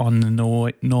 5th on the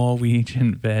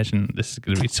Norwegian version. This is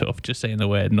going to be tough. Just saying the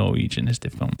word Norwegian is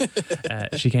difficult.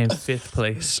 She came 5th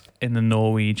place in the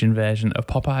Norwegian version of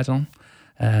Pop Idol,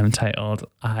 titled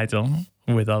Idol,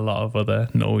 with a lot of other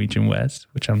Norwegian words,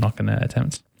 which I'm not going to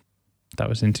attempt. That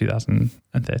was in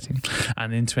 2013.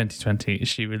 And in 2020,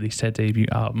 she released her debut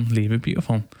album, Leave It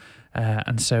Beautiful.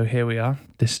 And so here we are.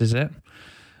 This is it.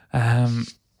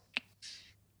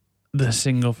 The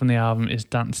single from the album is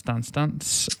Dance, Dance,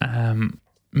 Dance.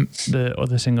 The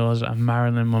other singles are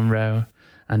Marilyn Monroe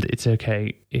and It's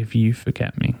Okay If You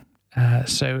Forget Me.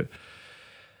 So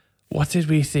what did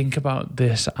we think about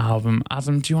this album?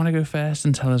 Adam, do you want to go first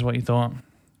and tell us what you thought?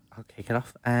 I'll kick it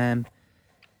off.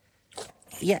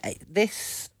 Yeah,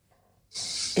 it's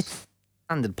a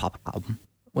standard pop album.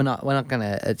 We're not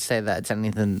gonna say that it's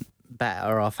anything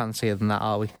better or fancier than that,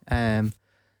 are we? Don't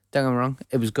get me wrong,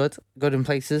 it was good in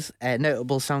places.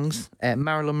 Notable songs.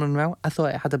 Marilyn Monroe, I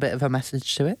thought it had a bit of a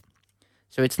message to it.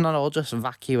 So it's not all just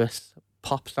vacuous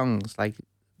pop songs. Like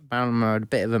Marilyn Monroe had a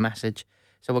bit of a message.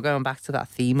 So we're going back to that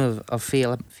theme of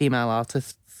female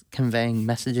artists conveying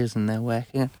messages in their work,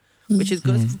 which is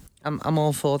good. I'm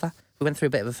all for that. We went through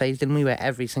a bit of a phase, didn't we, where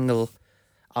every single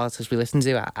artist we listened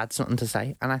to had something to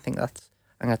say, and I think that's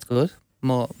good.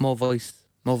 More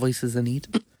voices are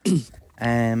needed.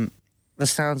 The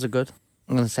sounds are good.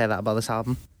 I'm going to say that about this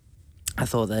album. I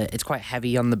thought that it's quite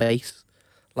heavy on the bass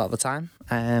a lot of the time,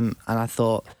 and I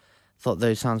thought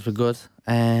those sounds were good.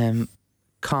 Can't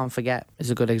Forget is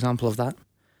a good example of that.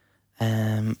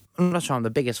 I'm not sure I'm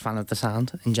the biggest fan of the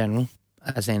sound in general,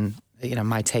 as in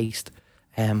my taste.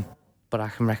 But I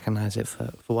can recognise it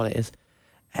for what it is.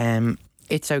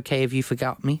 It's Okay If You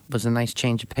Forgot Me was a nice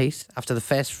change of pace. After the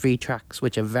first 3 tracks,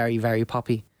 which are very, very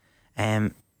poppy,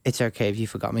 It's Okay If You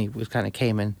Forgot Me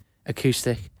came in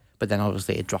acoustic, but then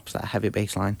obviously it drops that heavy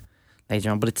bass line later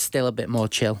on. But it's still a bit more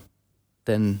chill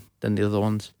than the other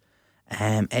ones.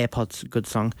 AirPods, good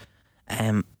song.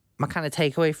 My kind of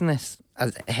takeaway from this,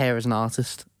 as an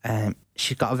artist,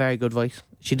 she's got a very good voice.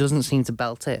 She doesn't seem to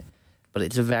belt it, but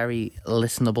it's a very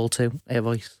listenable to her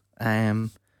voice.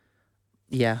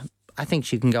 Yeah, I think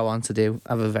she can go on to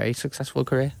have a very successful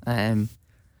career.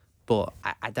 But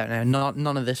I don't know.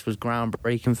 None of this was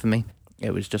groundbreaking for me.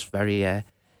 It was just very.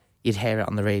 You'd hear it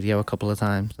on the radio a couple of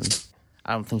times, and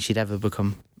I don't think she'd ever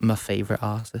become my favourite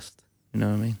artist. You know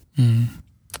what I mean?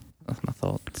 That's my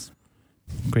thoughts.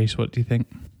 Grace, what do you think?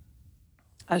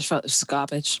 I just thought this was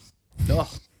garbage. Oh.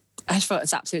 I just thought it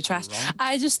was absolute trash.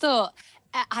 I just thought,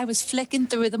 I was flicking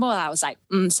through them all. I was like,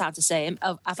 sound the same.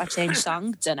 Oh, have I changed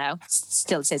song? Don't know.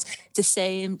 Still it says the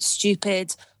same,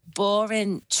 stupid,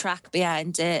 boring track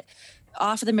behind it.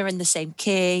 Half of them are in the same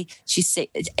key.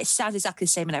 It sounds exactly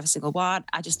the same in every single one.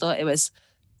 I just thought it was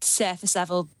surface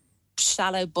level,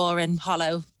 shallow, boring,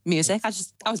 hollow music. I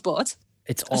was bored.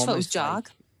 I just thought it was jog.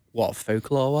 Like what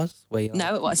Folklore was?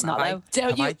 No, it was not though.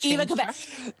 Don't you even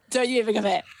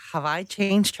commit. Have I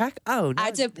changed track? Oh no.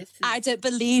 I don't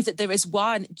believe that there is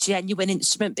one genuine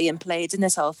instrument being played in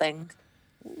this whole thing.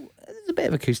 There's a bit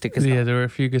of acoustic as well. Yeah, there were a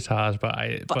few guitars, but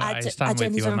I stand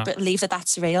with you on that. I don't even believe that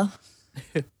that's real.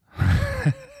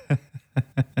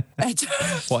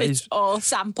 It's all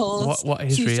samples. What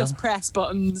is she's real? just press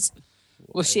buttons.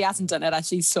 Well, she hasn't done it.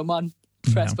 She's someone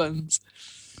press buttons.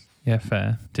 Yeah,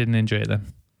 fair. Didn't enjoy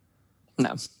them.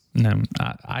 No.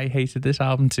 I hated this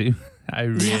album too. I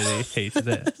really hated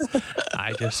it.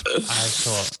 I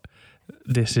thought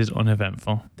this is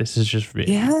uneventful. This is just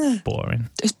really boring.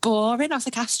 It's boring. I was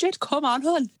like, Astrid, come on,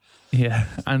 hon. Yeah,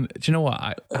 and do you know what?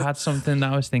 I had something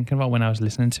that I was thinking about when I was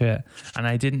listening to it, and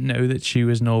I didn't know that she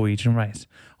was Norwegian, right?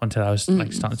 Until I was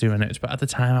like starting to do my notes. But at the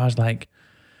time, I was like,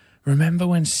 remember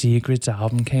when Sigrid's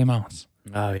album came out?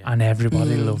 Oh yeah. And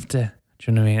everybody loved it.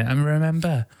 Do you know what I mean? And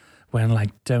remember when like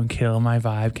Don't Kill My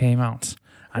Vibe came out,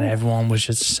 and everyone was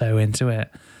just so into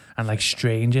it, and like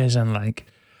Strangers, and like,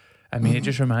 I mean, it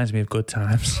just reminds me of good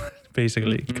times,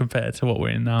 basically, compared to what we're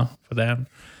in now for them.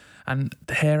 And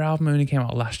her album only came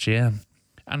out last year.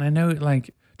 And I know,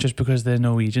 like, just because they're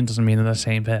Norwegian doesn't mean they're the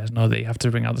same person or that you have to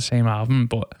bring out the same album,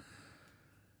 but,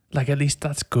 like, at least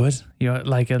that's good.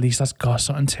 Like, at least that's got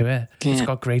something to it. Yeah. It's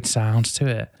got great sounds to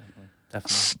it.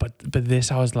 Definitely. But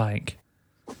this, I was like,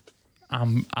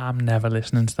 I'm never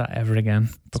listening to that ever again,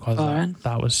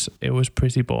 because it was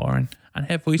pretty boring. And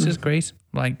her voice is great.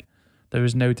 Like, there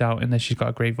was no doubt in that she's got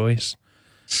a great voice.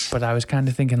 But I was kind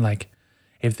of thinking, like,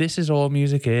 if this is all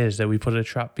music is, that we put a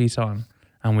trap beat on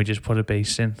and we just put a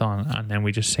bass synth on and then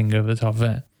we just sing over the top of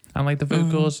it. And like the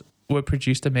vocals were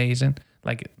produced amazing.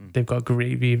 Like they've got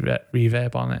great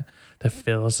reverb on it that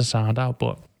fills the sound out,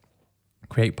 but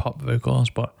great pop vocals.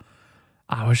 But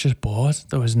I was just bored.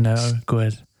 There was no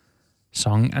good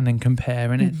song. And then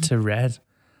comparing it to Red,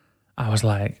 I was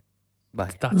like,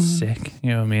 that's sick.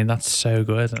 You know what I mean? That's so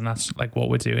good. And that's like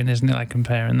what we're doing, isn't it? Like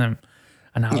comparing them.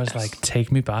 And I was like,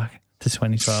 take me back. to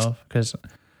 2012 because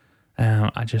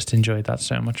I just enjoyed that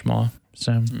so much more.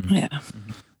 So Yeah.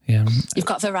 yeah, You've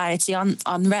got variety on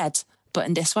Red, but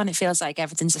in this one, it feels like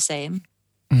everything's the same.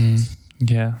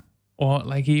 yeah, or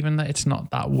like even that it's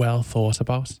not that well thought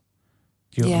about. Do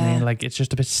you know what I Yeah. mean? Like it's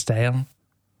just a bit stale,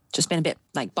 Just been a bit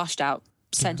like boshed out,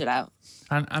 send it out.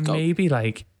 and Go.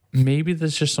 maybe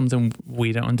there's just something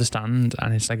we don't understand,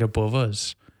 and it's like above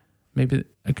us. Maybe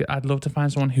I'd love to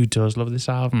find someone who does love this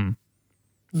album,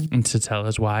 and to tell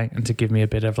us why, and to give me a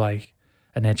bit of like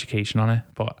an education on it.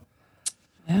 But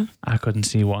Yeah. I couldn't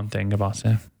see one thing about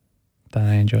it that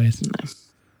I enjoyed. But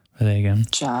there you go.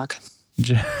 Jog.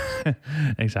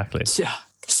 Exactly. Jog.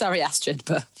 Sorry, Astrid,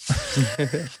 but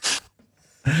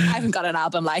I haven't got an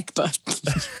album like, but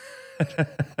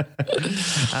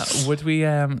Would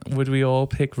we all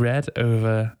pick Red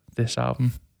over this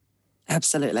album?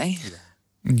 absolutely.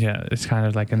 Yeah, it's kind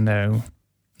of like a no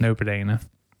brainer.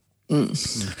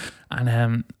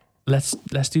 And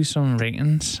let's do some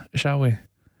ratings, shall we?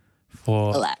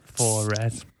 For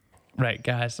Red. Right,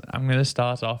 guys, I'm gonna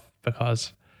start off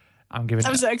because I'm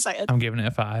so excited. I'm giving it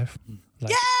a 5.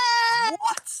 Like, Yeah!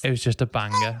 What? it was just a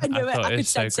banger. I knew it. thought I it could was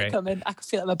so sense it great. coming. I could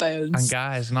feel it in my bones. And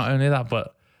guys, not only that,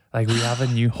 but like we have a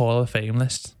new Hall of Fame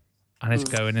list, and it's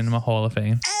going in my Hall of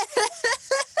Fame.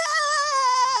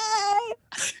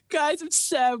 Guys, I'm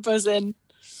so buzzing.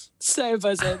 So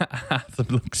buzzing. Adam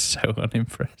looks so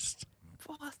unimpressed.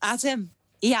 Adam,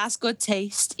 he has good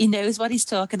taste. He knows what he's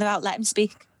talking about. Let him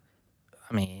speak.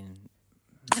 I mean,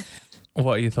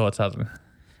 What are your thoughts, Adam?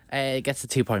 it gets a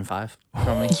 2.5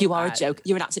 from me. You are a joke.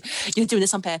 You're an absolute. You're doing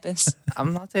this on purpose.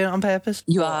 I'm not doing it on purpose.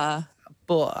 You are.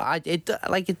 But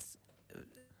it's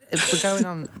we're going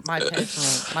on my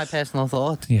personal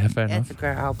thought. Yeah, fair Yeah, enough. it's a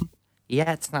great album.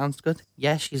 Yeah, it sounds good.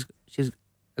 Yeah, she's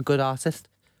a good artist,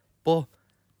 but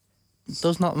it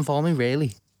does nothing for me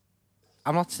really.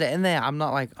 I'm not sitting there. I'm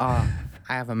not like, oh,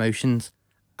 I have emotions.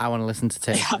 I want to listen to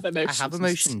Taylor. I have Swift. emotions. I have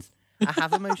emotions. I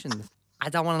have emotions. I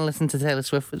don't want to listen to Taylor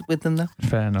Swift with them though.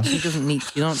 Fair enough. She doesn't need.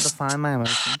 You don't define my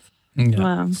emotions. Yeah.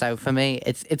 Wow. So for me,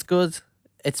 it's good.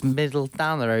 It's middle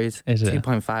down the road. Is it?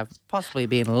 2.5? Possibly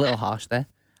being a little harsh there.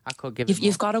 I could give it.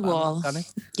 You've got a more, but I'm wall. not gonna.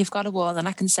 You've got a wall, and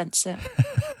I can sense it.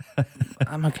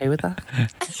 I'm okay with that.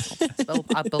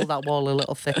 I build that wall a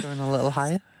little thicker and a little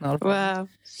higher. Not a problem. Wow.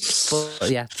 But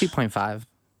yeah, 2.5.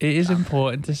 It is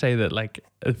important to say that, like,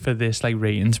 for this like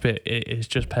ratings bit, it is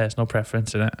just personal preference,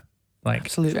 isn't it? Like,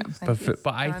 Absolutely.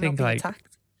 but I Try not think be like,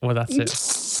 attacked. well, that's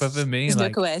it. But for me, There's no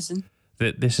like, coercion.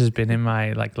 this has been in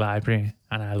my like library,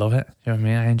 and I love it. You know what I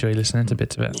mean? I enjoy listening to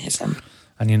bits of it, Amazing.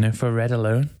 and you know, for Red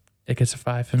alone, it gets a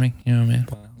 5 for me. You know what I mean?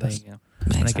 Well, there you go.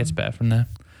 And it gets better from there.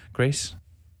 Grace,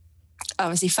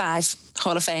 Obviously 5.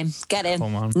 Hall of Fame. Get in.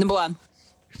 come on. Number 1.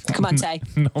 Come on, Tay.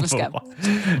 Let's Number go.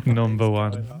 one. Number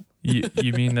one.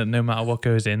 You mean that no matter what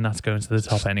goes in, that's going to the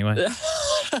top anyway?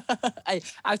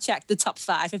 I've checked the top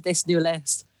 5 of this new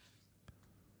list.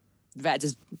 Red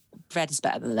is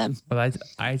better than them. Well,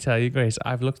 I tell you, Grace,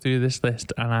 I've looked through this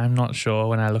list, and I'm not sure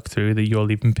when I look through that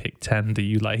you'll even pick 10 that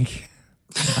you like.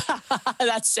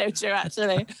 That's so true,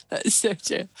 actually. That's so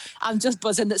true. I'm just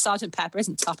buzzing that Sergeant Pepper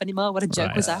isn't top anymore. What a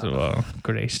joke was that? Well,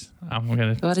 Grace, I'm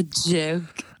What a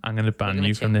joke. gonna ban gonna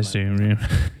you from change this Zoom room.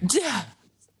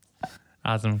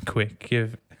 Adam, quick,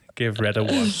 give Red a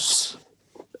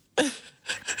 1.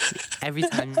 Every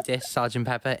time you diss Sergeant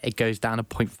Pepper, it goes down a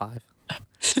 0.5.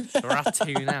 We're at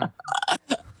 2 now.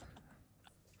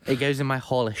 It goes in my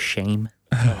hall of shame.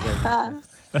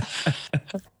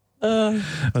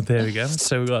 Well, there we go.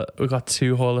 So we got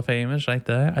 2 Hall of Famers right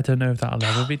there. I don't know if that'll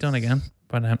ever be done again,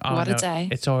 but What a day.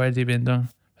 It's already been done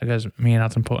because me and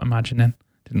Adam put Imagine in,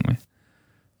 didn't we?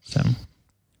 So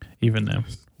even though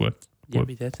we're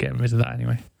we did. getting rid of that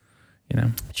anyway, you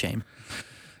know, Shame.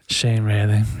 shame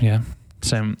really. Yeah.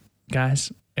 So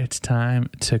guys, it's time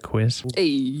to quiz.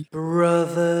 Hey.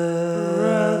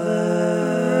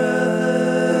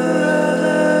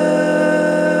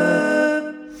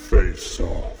 Face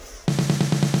off.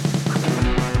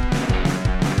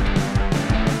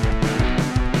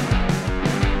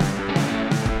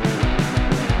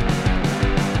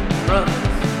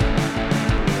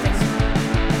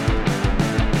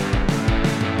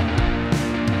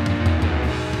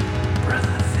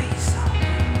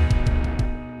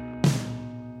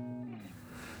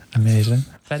 Amazing.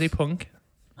 Very punk.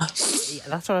 Yeah,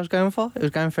 that's what I was going for. It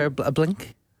was going for a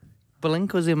blink.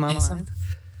 Blink was in my Amazing. mind.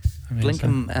 Amazing.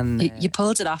 Blink and You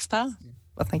pulled it off, pal.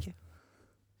 well, thank you.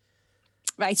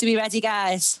 Right, to be ready,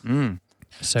 guys.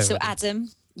 So Adam,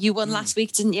 you won last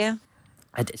week, didn't you?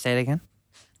 I did say it again.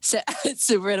 So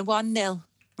we're in 1-0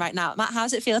 right now. Matt, how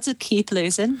does it feel to keep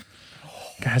losing?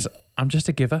 guys, I'm just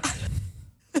a giver.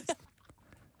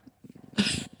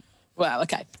 Wow,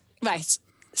 okay. Right.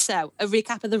 So, a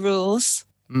recap of the rules.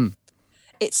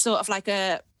 It's sort of like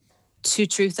a two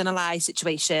truth and a lie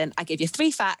situation. I give you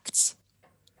 3 facts,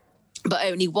 but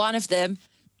only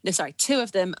two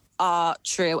of them are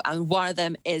true, and one of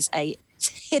them is a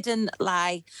hidden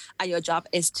lie, and your job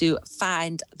is to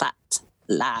find that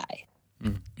lie.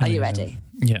 Are you ready?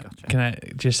 Yeah. Gotcha. Can I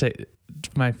just say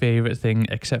my favourite thing,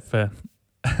 except for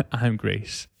I'm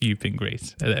Grace, you've been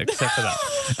great.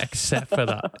 Except for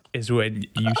that is when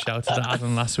you shouted at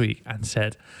Adam last week and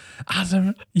said,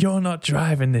 Adam, you're not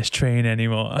driving this train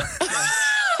anymore.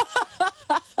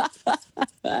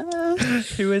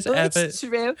 It's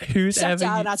true. Shut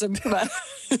down, Adam. Come on.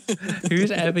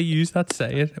 Who's ever used that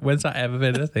saying? When's that ever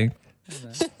been a thing?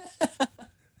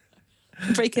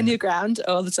 Breaking new ground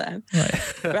all the time.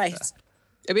 Right.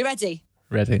 Are we ready?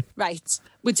 Ready. Right.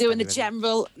 We're doing the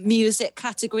general music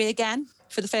category again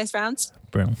for the first round.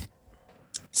 Brilliant.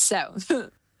 So,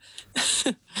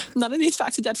 none of these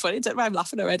facts are dead funny. Don't mind, I'm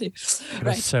laughing already. I'm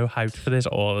Right. so hyped for this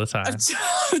all the time.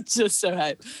 Just so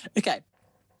hype. Okay.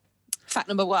 Fact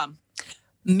number 1.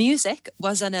 Music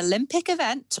was an Olympic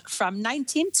event from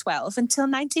 1912 until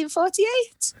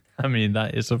 1948. I mean,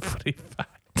 that is a funny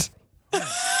fact.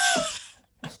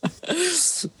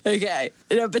 Okay.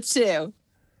 Number 2.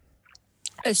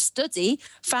 A study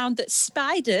found that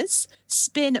spiders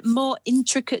spin more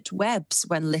intricate webs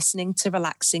when listening to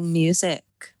relaxing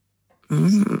music.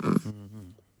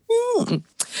 And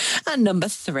number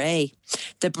 3,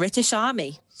 the British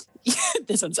Army.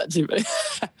 This one's actually funny.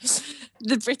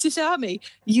 The British Army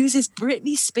uses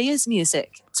Britney Spears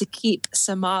music to keep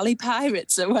Somali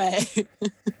pirates away.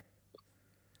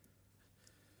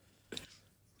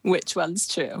 Which one's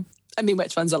true? I mean,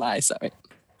 which one's a lie? Sorry.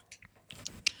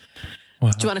 Wow.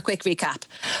 Do you want a quick recap?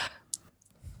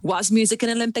 Was music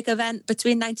an Olympic event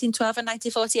between 1912 and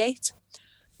 1948?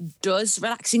 Does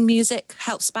relaxing music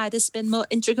help spiders spin more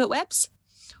intricate webs?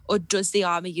 Or does the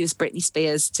army use Britney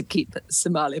Spears to keep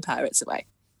Somali pirates away?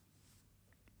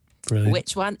 Brilliant.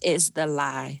 Which one is the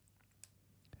lie?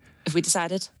 Have we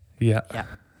decided? Yeah. Yeah.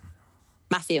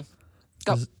 Matthew,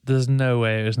 go. There's no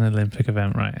way it was an Olympic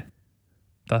event, right?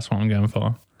 That's what I'm going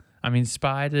for. I mean,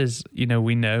 spiders,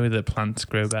 we know that plants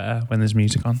grow better when there's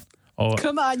music on. Or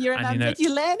Come on, you remembered,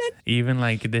 you're learning. even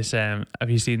like this, have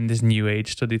you seen this New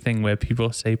Age study thing where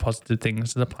people say positive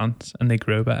things to the plants and they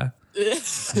grow better?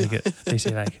 And they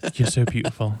say like, you're so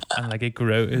beautiful. And like it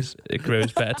grows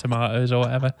better tomatoes or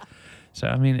whatever. So,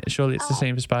 I mean, surely it's the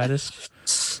same for spiders.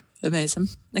 Amazing.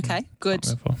 Okay, good.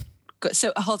 What I'm going for. Good.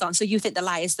 So hold on. So you think the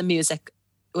lie is the music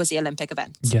was the Olympic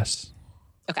event? Yes.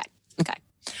 Okay.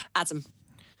 Adam.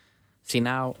 See,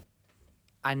 now,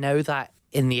 I know that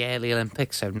in the early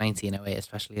Olympics, so 1908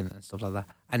 especially and stuff like that,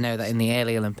 I know that in the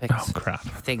early Olympics, Oh, crap.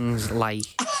 things like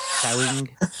sewing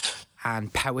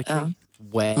and poetry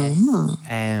were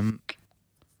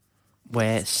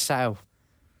so.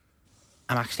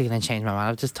 I'm actually going to change my mind.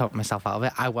 I've just talked myself out of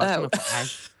it. I was going to put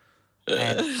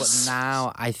A, but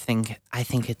now I think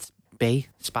it's B,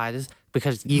 spiders,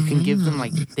 because you can give them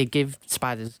they give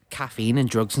spiders caffeine and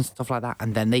drugs and stuff like that,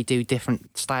 and then they do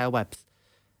different style webs.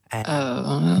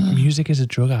 Music is a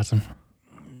drug, Adam.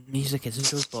 Music is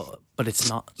a drug, but it's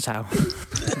not. So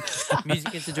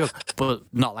music is a drug, but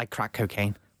not like crack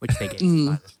cocaine, which they give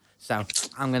spiders. So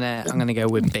I'm gonna go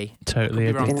with B. Totally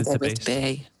Could be wrong. addicted to With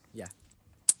bass. B. Yeah.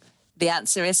 The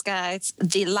answer is, guys,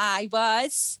 the lie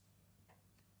was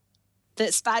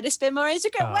that spiders spin more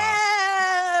intricate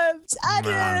webs.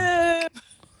 Adam.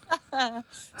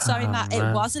 Sorry, Matt.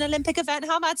 man. It was an Olympic event.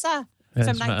 How mad's that? Yeah,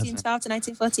 From it's mad. 1912 to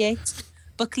 1948.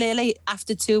 But clearly,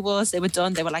 after 2 wars, they were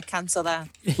done. They were like, cancel that.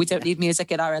 We don't need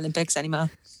music in our Olympics anymore.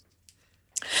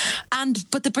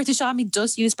 But the British Army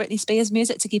does use Britney Spears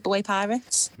music to keep away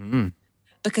pirates.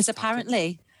 Because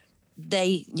apparently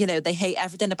they hate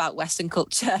everything about Western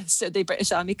culture. So the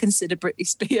British Army consider Britney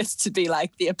Spears to be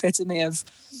like the epitome of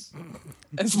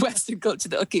Western culture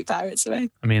that will keep pirates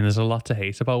away. I mean, there's a lot to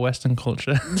hate about Western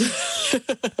culture.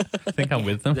 I think I'm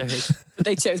with them.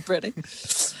 They chose Britney.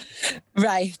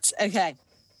 Right. Okay.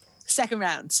 Second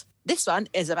round. This one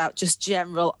is about just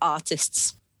general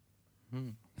artists,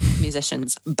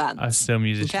 musicians, bands. I'm still a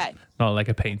musician, Okay. not like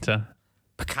a painter.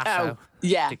 Picasso,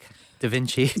 Yeah. Da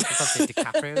Vinci, I can't say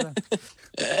DiCaprio.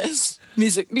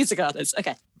 Then. Music artists.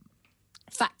 Okay.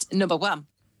 Fact number 1.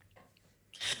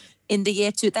 In the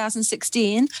year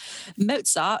 2016,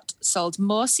 Mozart sold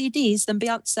more CDs than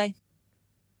Beyonce.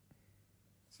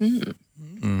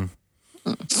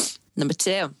 Number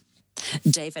 2.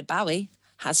 David Bowie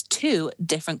has 2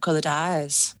 different coloured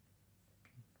eyes.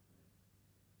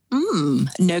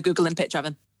 No Googling picture of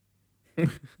him.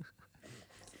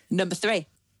 Number 3.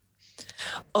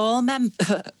 All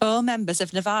members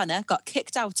of Nirvana got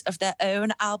kicked out of their own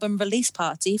album release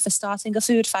party for starting a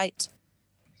food fight.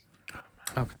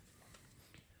 Okay.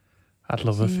 I'd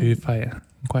love a food fight. I'm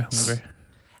quite hungry.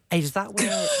 Is that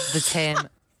where the term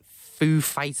Foo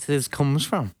Fighters comes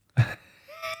from?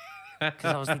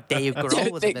 Because obviously Dave I Grohl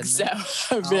don't would have think been so. there.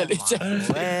 I really Oh, don't.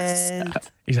 my word.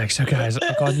 He's like, so guys,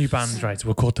 I've got a new band, right?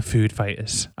 We're called the Food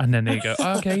Fighters. And then they go,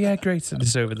 oh, okay, yeah, great. And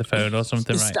it's over the phone or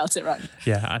something, You right? spelt it right.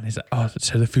 Yeah, and he's like, oh,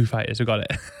 so the Foo Fighters, we got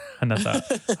it. And that's that.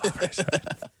 Oh, right,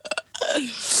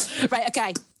 sorry. Right,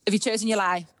 okay. Have you chosen your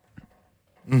lie?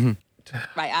 Mm-hmm.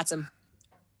 Right, Adam.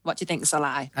 What do you think's a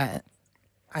lie?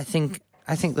 I think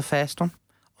the first one,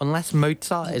 unless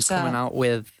Mozart is coming out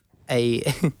with a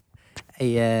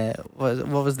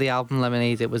what was the album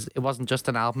Lemonade? It wasn't just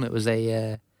an album. It was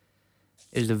a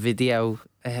video.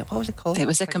 What was it called? It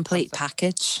was a complete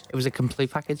package. It was a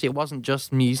complete package. It wasn't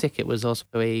just music. It was also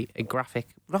a graphic,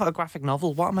 not a graphic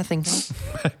novel. What am I thinking?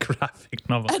 A graphic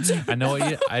novel. I know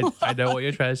what I know what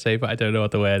you're trying to say, but I don't know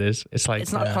what the word is. It's like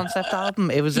It's not a concept album.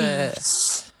 It was a.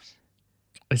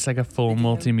 it's like a full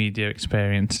multimedia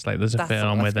experience. Like there's a That's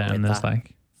film what- with it, let's go and with there's that.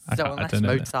 like I So don't unless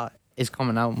know. Mozart is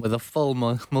coming out with a full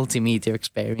multimedia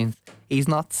experience, he's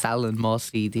not selling more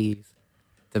CDs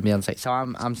than Beyonce. So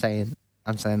I'm saying that.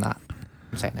 I'm saying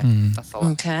it. That's all.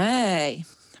 Okay.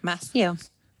 Matthew.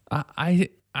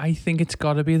 I think it's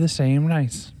got to be the same,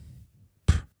 right?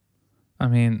 I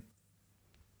mean,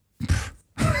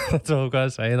 that's all I've got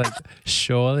to say. Like,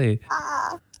 surely.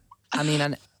 I mean,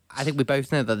 and I think we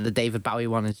both know that the David Bowie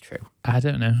one is true. I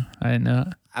don't know. I didn't know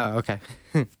that. Oh, okay.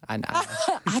 I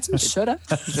Adam, shut up.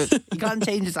 you can't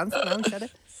change his answer now, said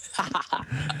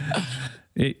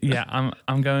it. Yeah,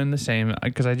 I'm going the same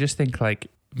because I just think like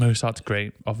Mozart's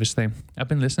great. Obviously, I've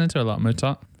been listening to a lot of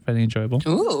Mozart. Very enjoyable.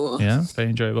 Ooh. Yeah, very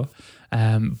enjoyable.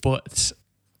 But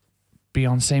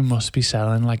Beyonce must be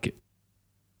selling like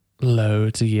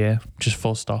loads a year, just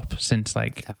full stop, since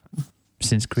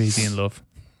Crazy in Love.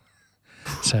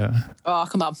 So Oh,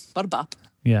 come on. What a bop.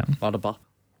 yeah, What a bop.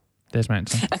 there's my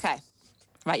answer. Okay.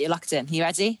 Right, you're locked in. You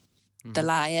ready? The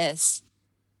lie is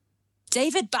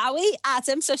David Bowie,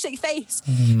 Adam, so shake your face.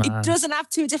 He Man. doesn't have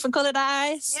two different coloured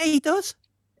eyes. Yeah, he does.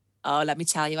 Oh, let me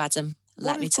tell you, Adam.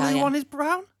 Let me tell blue, you. One is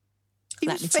brown. He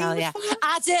Let was me tell you. famous for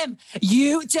that. Adam,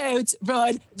 you don't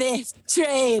run this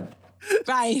train.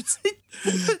 Right.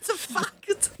 It's a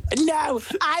fact. No,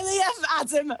 I leave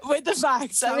Adam with the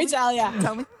facts. Let me tell you.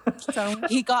 Tell me. Tell me.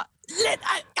 He got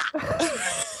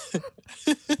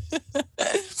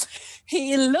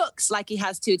he looks like he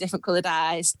has two different coloured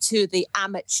eyes to the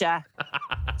amateur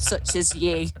such as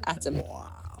you, Adam.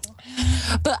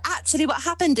 But actually what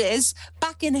happened is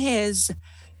back in his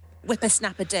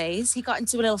whippersnapper days, he got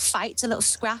into a little fight, a little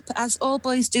scrap, as all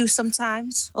boys do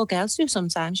sometimes, all girls do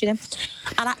sometimes, you know.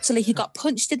 And actually he got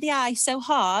punched in the eye so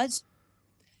hard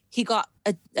he got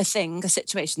a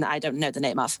situation that I don't know the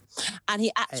name of. And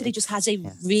he actually just has a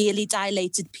really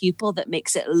dilated pupil that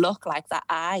makes it look like that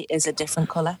eye is a different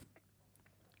colour.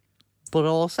 But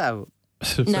also,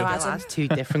 No, Bill Adam. has two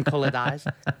different coloured eyes.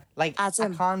 Like,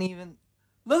 Adam. I can't even...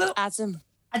 No, Adam,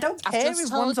 I don't I've care just if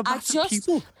told- one's a I massive just-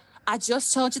 pupil. I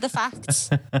just told you the facts.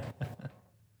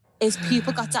 His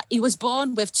pupil got that. He was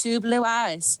born with two blue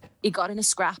eyes. He got in a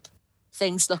scrap.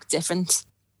 Things look different.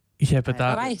 Yeah, but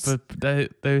Right.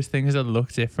 those things that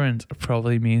look different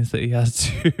probably means that he has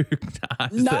two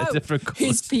eyes No, that are different colours.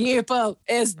 his pupil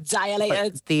is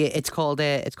dilated. But it's called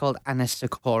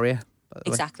anisocoria. by the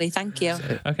way. Exactly. Thank you.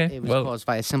 Okay, It was well, caused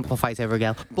by a simple fight over a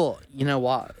girl. But you know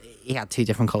what? He had two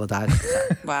different coloured eyes.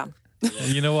 Wow.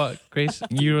 you know what, Grace?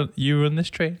 You run this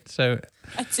train, so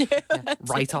I do.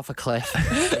 Right off a cliff.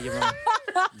 You run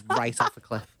right off a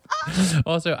cliff.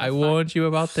 Also, I warned you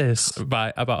about this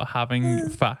about having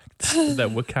facts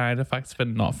that were kind of facts but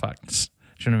not facts.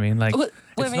 Do you know what I mean? Like, We're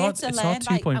it's here not to it's learn. not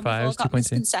Right? 2.5, And we've all it's got 2.2.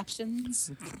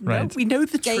 misconceptions. Right. No, we know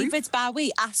the truth. David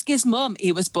Bowie, ask his mum.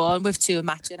 He was born with two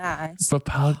matching eyes. But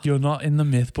pal, you're not in the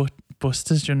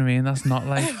Mythbusters. Do you know what I mean? That's not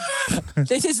like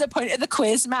This is the point of the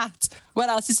quiz, Matt. What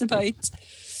else is the point?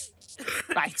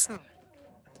 Right.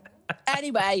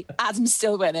 Anyway, Adam's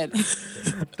still winning.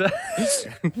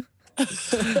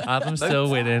 Adam's still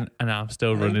winning and I'm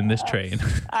still running this train.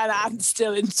 And I'm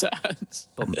still in charge.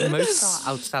 But Mozart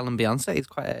outselling Beyonce is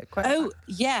quite Oh,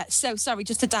 yeah. So, sorry,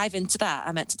 just to dive into that.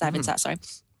 I meant to dive into that, sorry.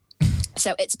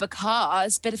 So, it's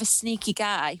because, bit of a sneaky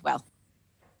guy, well,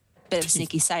 bit of a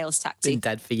sneaky sales been tactic.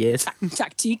 dead for years.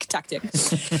 Tactic.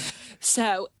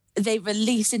 So, they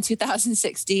released in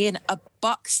 2016 a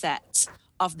box set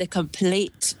of the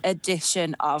complete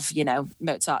edition of, you know,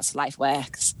 Mozart's life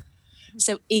works.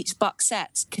 So each box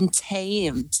set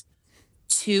contained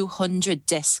 200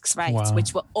 discs, right? Wow.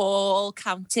 Which were all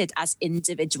counted as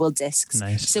individual discs.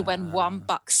 Nice. So when one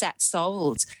box set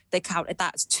sold, they counted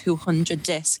that as 200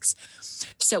 discs.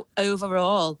 So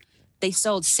overall, they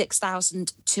sold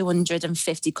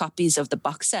 6,250 copies of the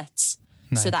box sets.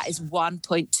 Nice. So that is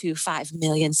 1.25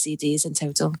 million CDs in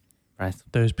total. Right.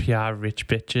 Those PR rich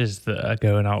bitches that are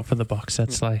going out for the box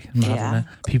sets, like, mad, Yeah. isn't it?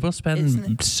 People spend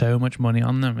Isn't it? so much money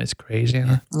on them. It's crazy. Isn't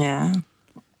it? Yeah.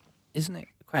 Isn't it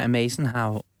quite amazing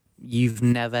how you've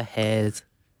never heard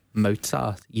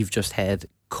Mozart? You've just heard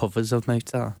covers of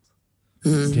Mozart.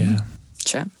 Yeah.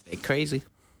 Sure. Bit crazy.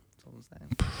 That's all I'm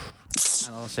saying.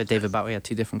 And also David Bowie had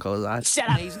 2 different colours eyes. Shut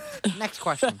up. Amazing. Next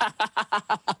question.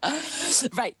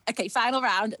 Right. Okay. Final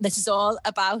round. This is all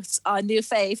about our new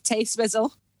fave, Taste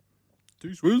Swizzle.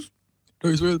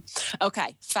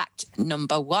 Okay. Fact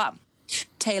number 1.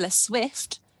 Taylor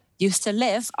Swift used to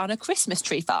live on a Christmas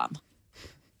tree farm.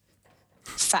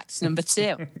 Fact number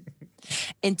 2.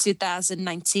 In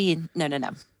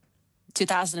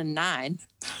 2009,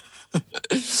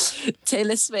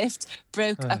 Taylor Swift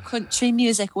broke a country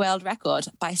music world record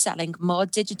by selling more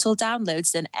digital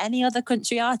downloads than any other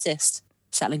country artist,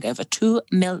 selling over 20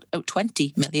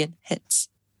 million hits.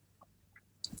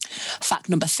 Fact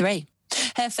number 3.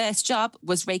 Her first job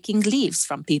was raking leaves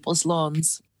from people's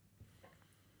lawns.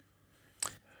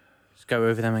 Just go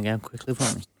over them again quickly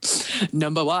for me.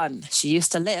 Number 1, she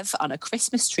used to live on a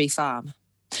Christmas tree farm.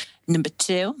 Number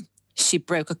 2, she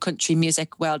broke a country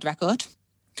music world record.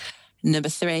 Number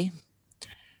 3,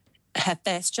 her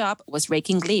first job was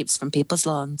raking leaves from people's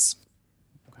lawns.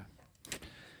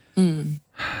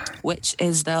 Which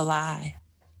is the lie?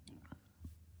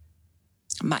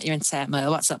 Matt, you're in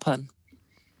turmoil. What's up, hun?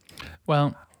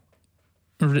 Well,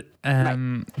 digital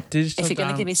If you're going to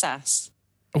down- give me sass.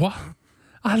 What?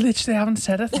 I literally haven't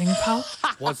said a thing, pal.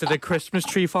 Was it a Christmas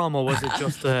tree farm or was it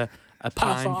just a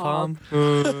pine farm?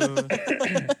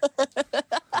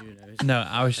 No,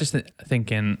 I was just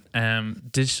thinking,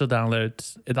 digital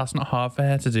downloads, that's not hard for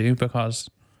her to do because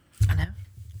I know.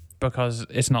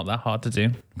 it's not that hard to do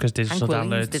because digital Hank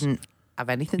Williams downloads. didn't have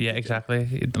anything. Yeah,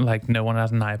 exactly. Like no one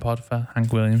had an iPod for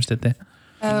Hank Williams, did they?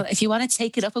 Well, if you want to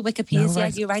take it up with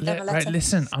Wikipedia, you write them a letter. Right,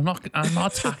 listen, I'm not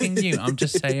attacking you. I'm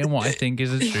just saying what I think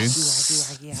is the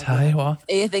truth. Tell you what,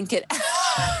 Are you thinking,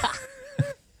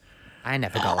 I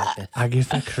never got like this. Aggie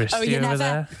for Christy you over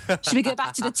never? there. Should we go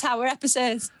back to the Tower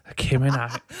episode? Kim and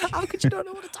Aggie. How could you not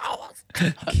know what a tower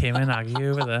was? Kim and Aggie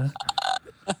over there.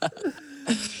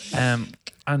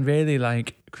 And really,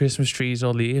 like Christmas trees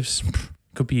or leaves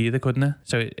could be either, couldn't it?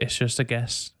 So it's just a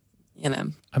guess. You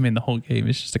know, I mean, the whole game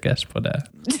is just a guess, but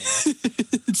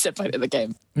it's the point of the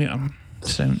game. yeah.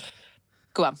 So,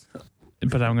 Go on.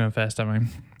 but I'm going first, am I?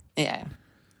 Yeah.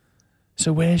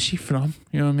 So where's she from?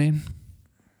 You know what I mean?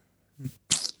 Why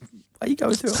are you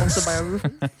going through autobiography?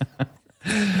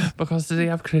 Because do they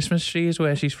have Christmas trees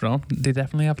where she's from? They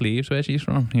definitely have leaves where she's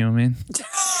from. You know what I mean?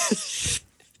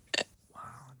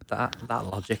 that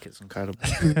logic is incredible.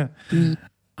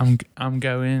 I'm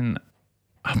going.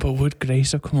 But would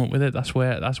Grace have come up with it? That's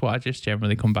what I just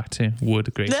generally come back to.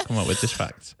 Would Grace come up with this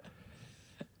fact?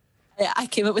 Yeah, I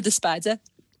came up with the spider.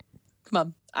 Come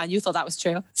on. And you thought that was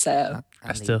true. So,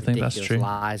 I still think that's ridiculous true.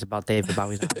 Lies about David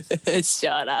Bowie's eyes.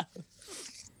 shut up.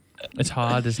 It's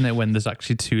hard, isn't it, when there's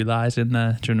actually 2 lies in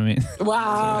there? Do you know what I mean?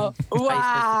 Wow.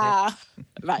 Wow.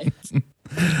 Right.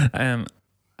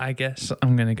 I guess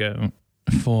I'm gonna go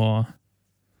for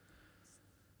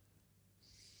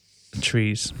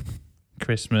trees,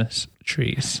 Christmas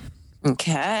trees.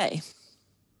 Okay.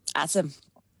 Adam.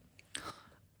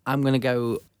 I'm going to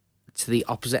go to the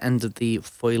opposite end of the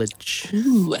foliage.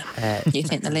 Ooh. Uh, You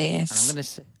think the and leaves?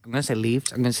 I'm gonna say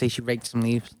leaves. I'm gonna say she raked some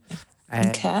leaves.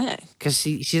 Okay. Because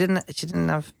she didn't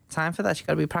have time for that. She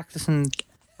got to be practicing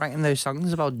writing those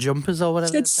songs about jumpers or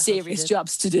whatever. She had the hell serious did.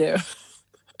 jobs to do.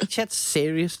 She had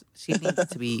serious. She needed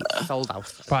to be sold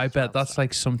out. But I bet that's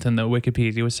like something that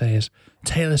Wikipedia would say is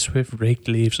Taylor Swift raked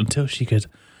leaves until she could,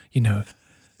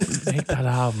 make that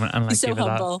album and like So give her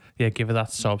humble. give her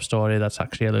that sob story that's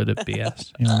actually a load of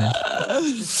BS. You know what I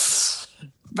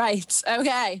mean? Right.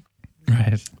 Okay.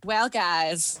 Right. Well,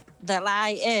 guys, the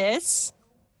lie is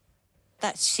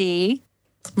that she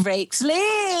rakes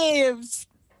leaves.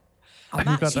 Have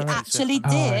you Matt, got she that right? actually Oh,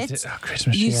 I did.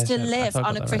 Christmas tree, Used to yes, I live thought I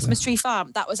on got a that Christmas right. tree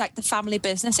farm. That was like the family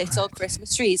business. They sold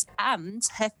Christmas trees. And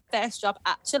her first job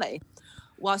actually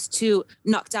was to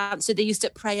knock down. So they used to,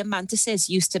 praying mantises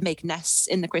used to make nests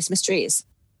in the Christmas trees.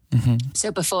 Mm-hmm.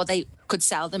 So before they could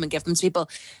sell them and give them to people,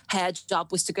 her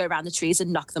job was to go around the trees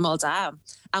and knock them all down.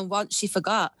 And once she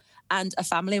forgot, and a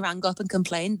family rang up and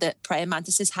complained that praying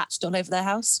mantises hatched all over their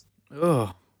house.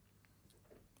 Oh,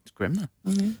 it's grim,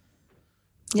 though.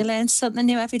 You learn something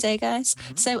new every day, guys.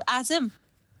 So, Adam,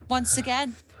 once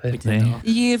again, With did me. not.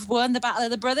 you've won the Battle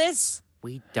of the Brothers.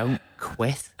 We don't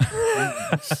quit.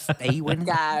 We stay winning.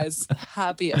 Guys,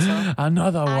 how beautiful.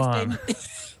 Another one.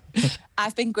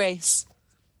 I've been Grace.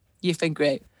 You've been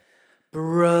great.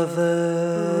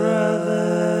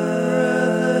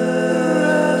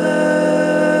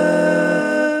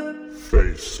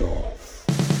 Face off.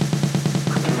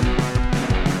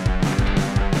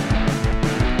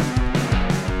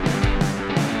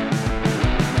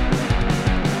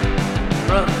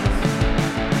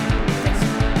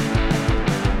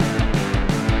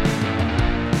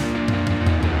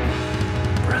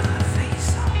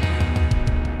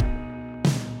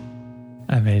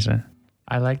 Amazing.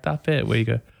 I like that bit where you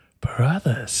go,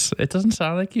 brothers. It doesn't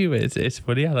sound like you. It's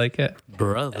funny. I like it.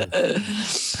 Brother. the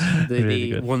Really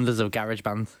good. wonders of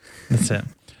GarageBand. That's it.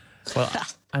 Well,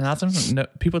 and Adam, no,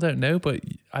 people don't know, but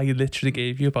I literally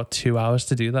gave you about 2 hours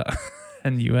to do that,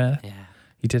 and you Yeah.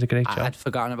 did a great job. I'd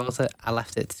forgotten about it. I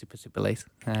left it super, super late.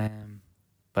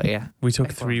 But yeah. We took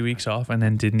Excellent. 3 weeks off and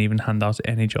then didn't even hand out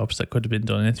any jobs that could have been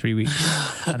done in 3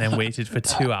 weeks, and then waited for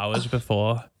 2 hours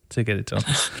before to get it done.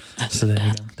 So there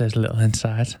you go. There's a little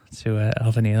insight to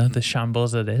Elvanila, the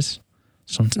shambles that is.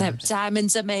 No, Sometimes.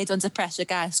 diamonds are made under pressure,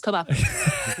 guys. Come on.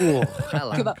 Oh,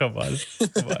 hello. Come on.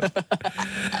 Come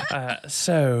on.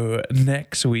 So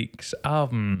next week's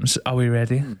albums, are we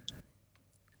ready?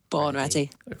 Born ready.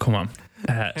 Come on.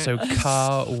 So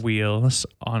Car Wheels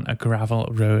on a Gravel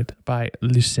Road by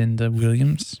Lucinda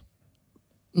Williams.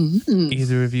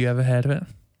 Either of you ever heard of it?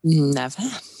 Never.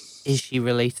 Is she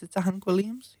related to Hank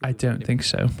Williams? I don't think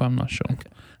so, but I'm not sure.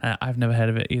 I've never heard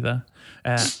of it either.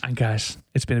 And guys,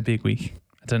 it's been a big week.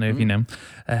 I don't know if you know,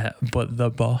 but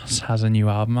The Boss has a new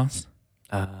album out.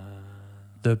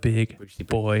 The Big Brucey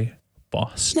Boy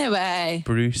Boss. No way.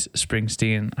 Bruce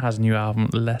Springsteen has a new album,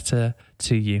 Letter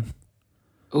to You.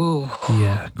 Ooh.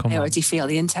 Yeah, come I on. already feel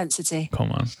the intensity.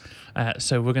 Come on.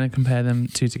 So we're going to compare them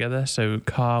two together. So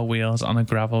Car Wheels on a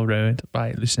Gravel Road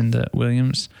by Lucinda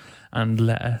Williams and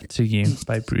Letter to You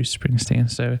by Bruce Springsteen.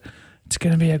 So it's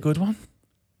going to be a good one.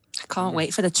 I can't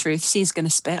wait for the truth she's going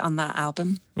to spit on that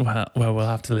album. Well, we'll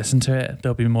have to listen to it.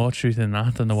 There'll be more truth in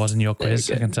that than there was in your quiz,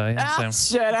 I can tell you.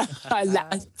 So Shut up.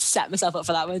 I set myself up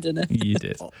for that one, didn't I? you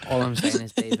did. All I'm saying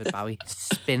is David Bowie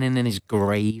spinning in his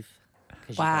grave. 'Cause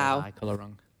you got Wow. his eye colour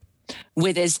wrong.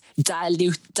 With his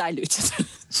diluted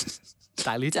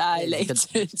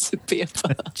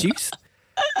people. Juice.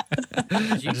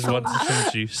 I just wanted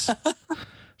some juice.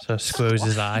 So squoze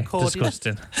his eye. Cordial.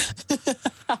 Disgusting.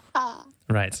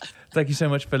 Right. Thank you so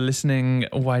much for listening.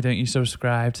 Why don't you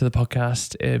subscribe to the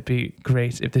podcast? It'd be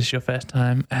great if this is your first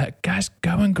time. Guys,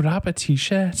 go and grab a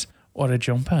t-shirt or a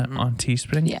jumper on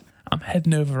Teespring. Yeah. I'm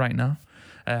heading over right now.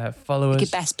 Follow Your us.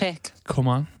 best pick. Come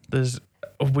on.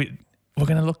 We're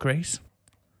going to look great.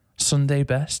 Sunday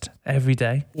best every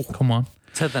day. Come on.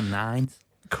 To the nines.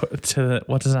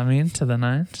 What does that mean? To the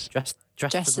nines? Dress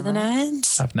To the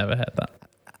nines. I've never heard that.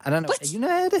 I don't know. What? You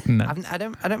never heard it? No. I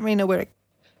don't really know where it.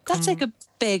 That's like a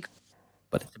big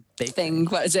But it's a big thing.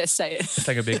 What does it say? It's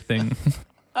like a big thing.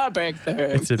 A big thing.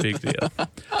 It's a big deal.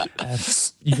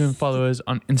 You can follow us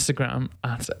on Instagram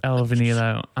at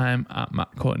elvanilo. I'm at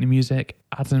Matt Courtney Music.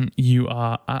 Adam, you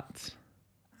are at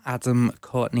Adam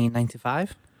Courtney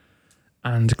 95.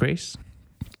 and Grace.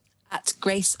 At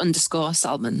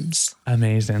Grace_Salmons.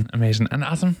 Amazing. And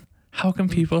Adam, how can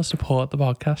people support the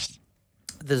podcast?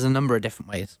 There's a number of different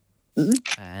ways.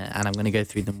 And I'm going to go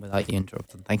through them without you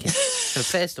interrupting. Thank you. So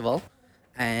first of all,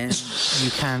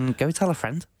 you can go tell a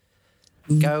friend.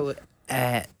 Go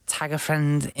tag a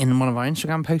friend in one of our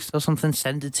Instagram posts or something.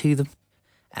 Send it to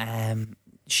them.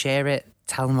 Share it.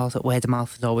 Tell them about it. Word of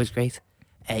mouth is always great.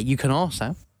 You can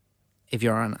also, if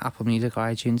you're on Apple Music or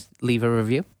iTunes, leave a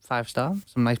review. 5-star.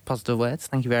 Some nice positive words.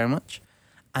 Thank you very much.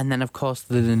 And then, of course,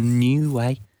 there's a new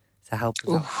way to help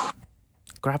us out.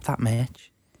 Grab that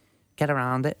merch. Get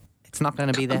around it. It's not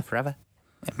going to be there forever.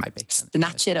 It might be.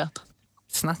 Snatch it up.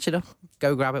 Snatch it up.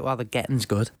 Go grab it while the getting's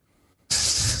good.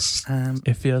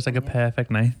 It feels like a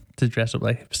perfect night to dress up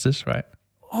like hipsters, right?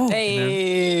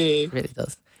 Hey. It really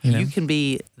does. You know. You can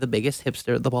be the biggest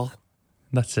hipster at the ball.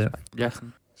 That's it.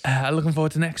 Dressing. Looking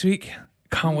forward to next week.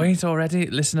 Can't wait already.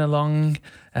 Listen along.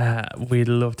 We'd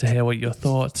love to hear what your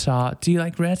thoughts are. Do you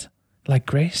like Red? Like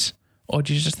Grace? Or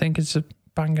do you just think it's a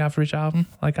bang average album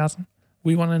like Adam?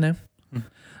 We want to know.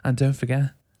 And don't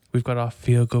forget, we've got our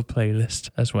feel good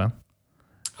playlist as well.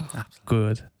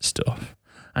 Good stuff.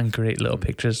 And great little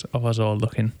pictures of us all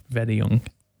looking very young.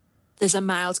 There's a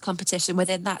mild competition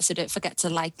within that, so don't forget to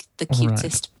like the Right.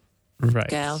 cutest Right.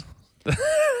 girl.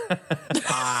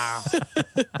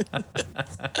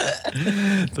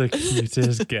 The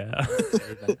cutest girl.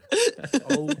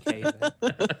 Okay.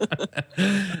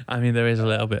 Then. I mean, there is a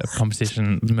little bit of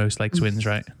competition. Most likes wins,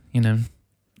 right? You know.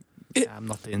 Yeah, I'm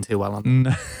not doing too well on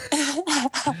that. No.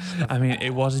 I mean,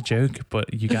 it was a joke,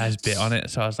 but you guys bit on it,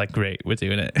 so I was like, "Great, we're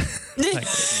doing it. Like,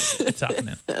 it's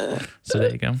happening." So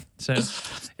there you go. So,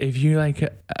 if you like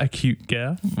a cute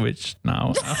girl, which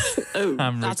now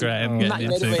I'm regretting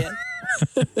getting into,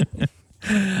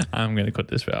 I'm going to cut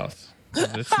this bit off.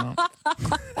 'Cause it's not.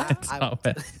 It's not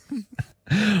it.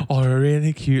 Or a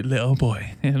really cute little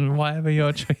boy, and whatever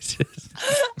your choice is.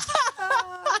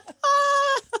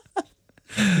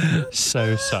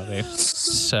 So sorry.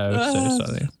 So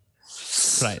sorry.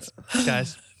 Right,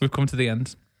 guys, we've come to the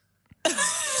end.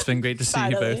 It's been great to see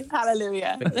you both.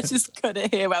 Hallelujah. Let's just cut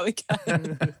it here where we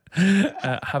can.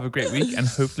 Have a great week and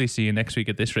hopefully see you next week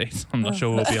at this rate. I'm not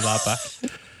sure we'll be allowed back.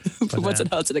 What's it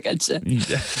holding against you?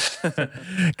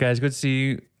 Guys, good to see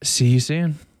you. See you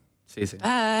soon. See you soon.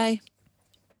 Bye.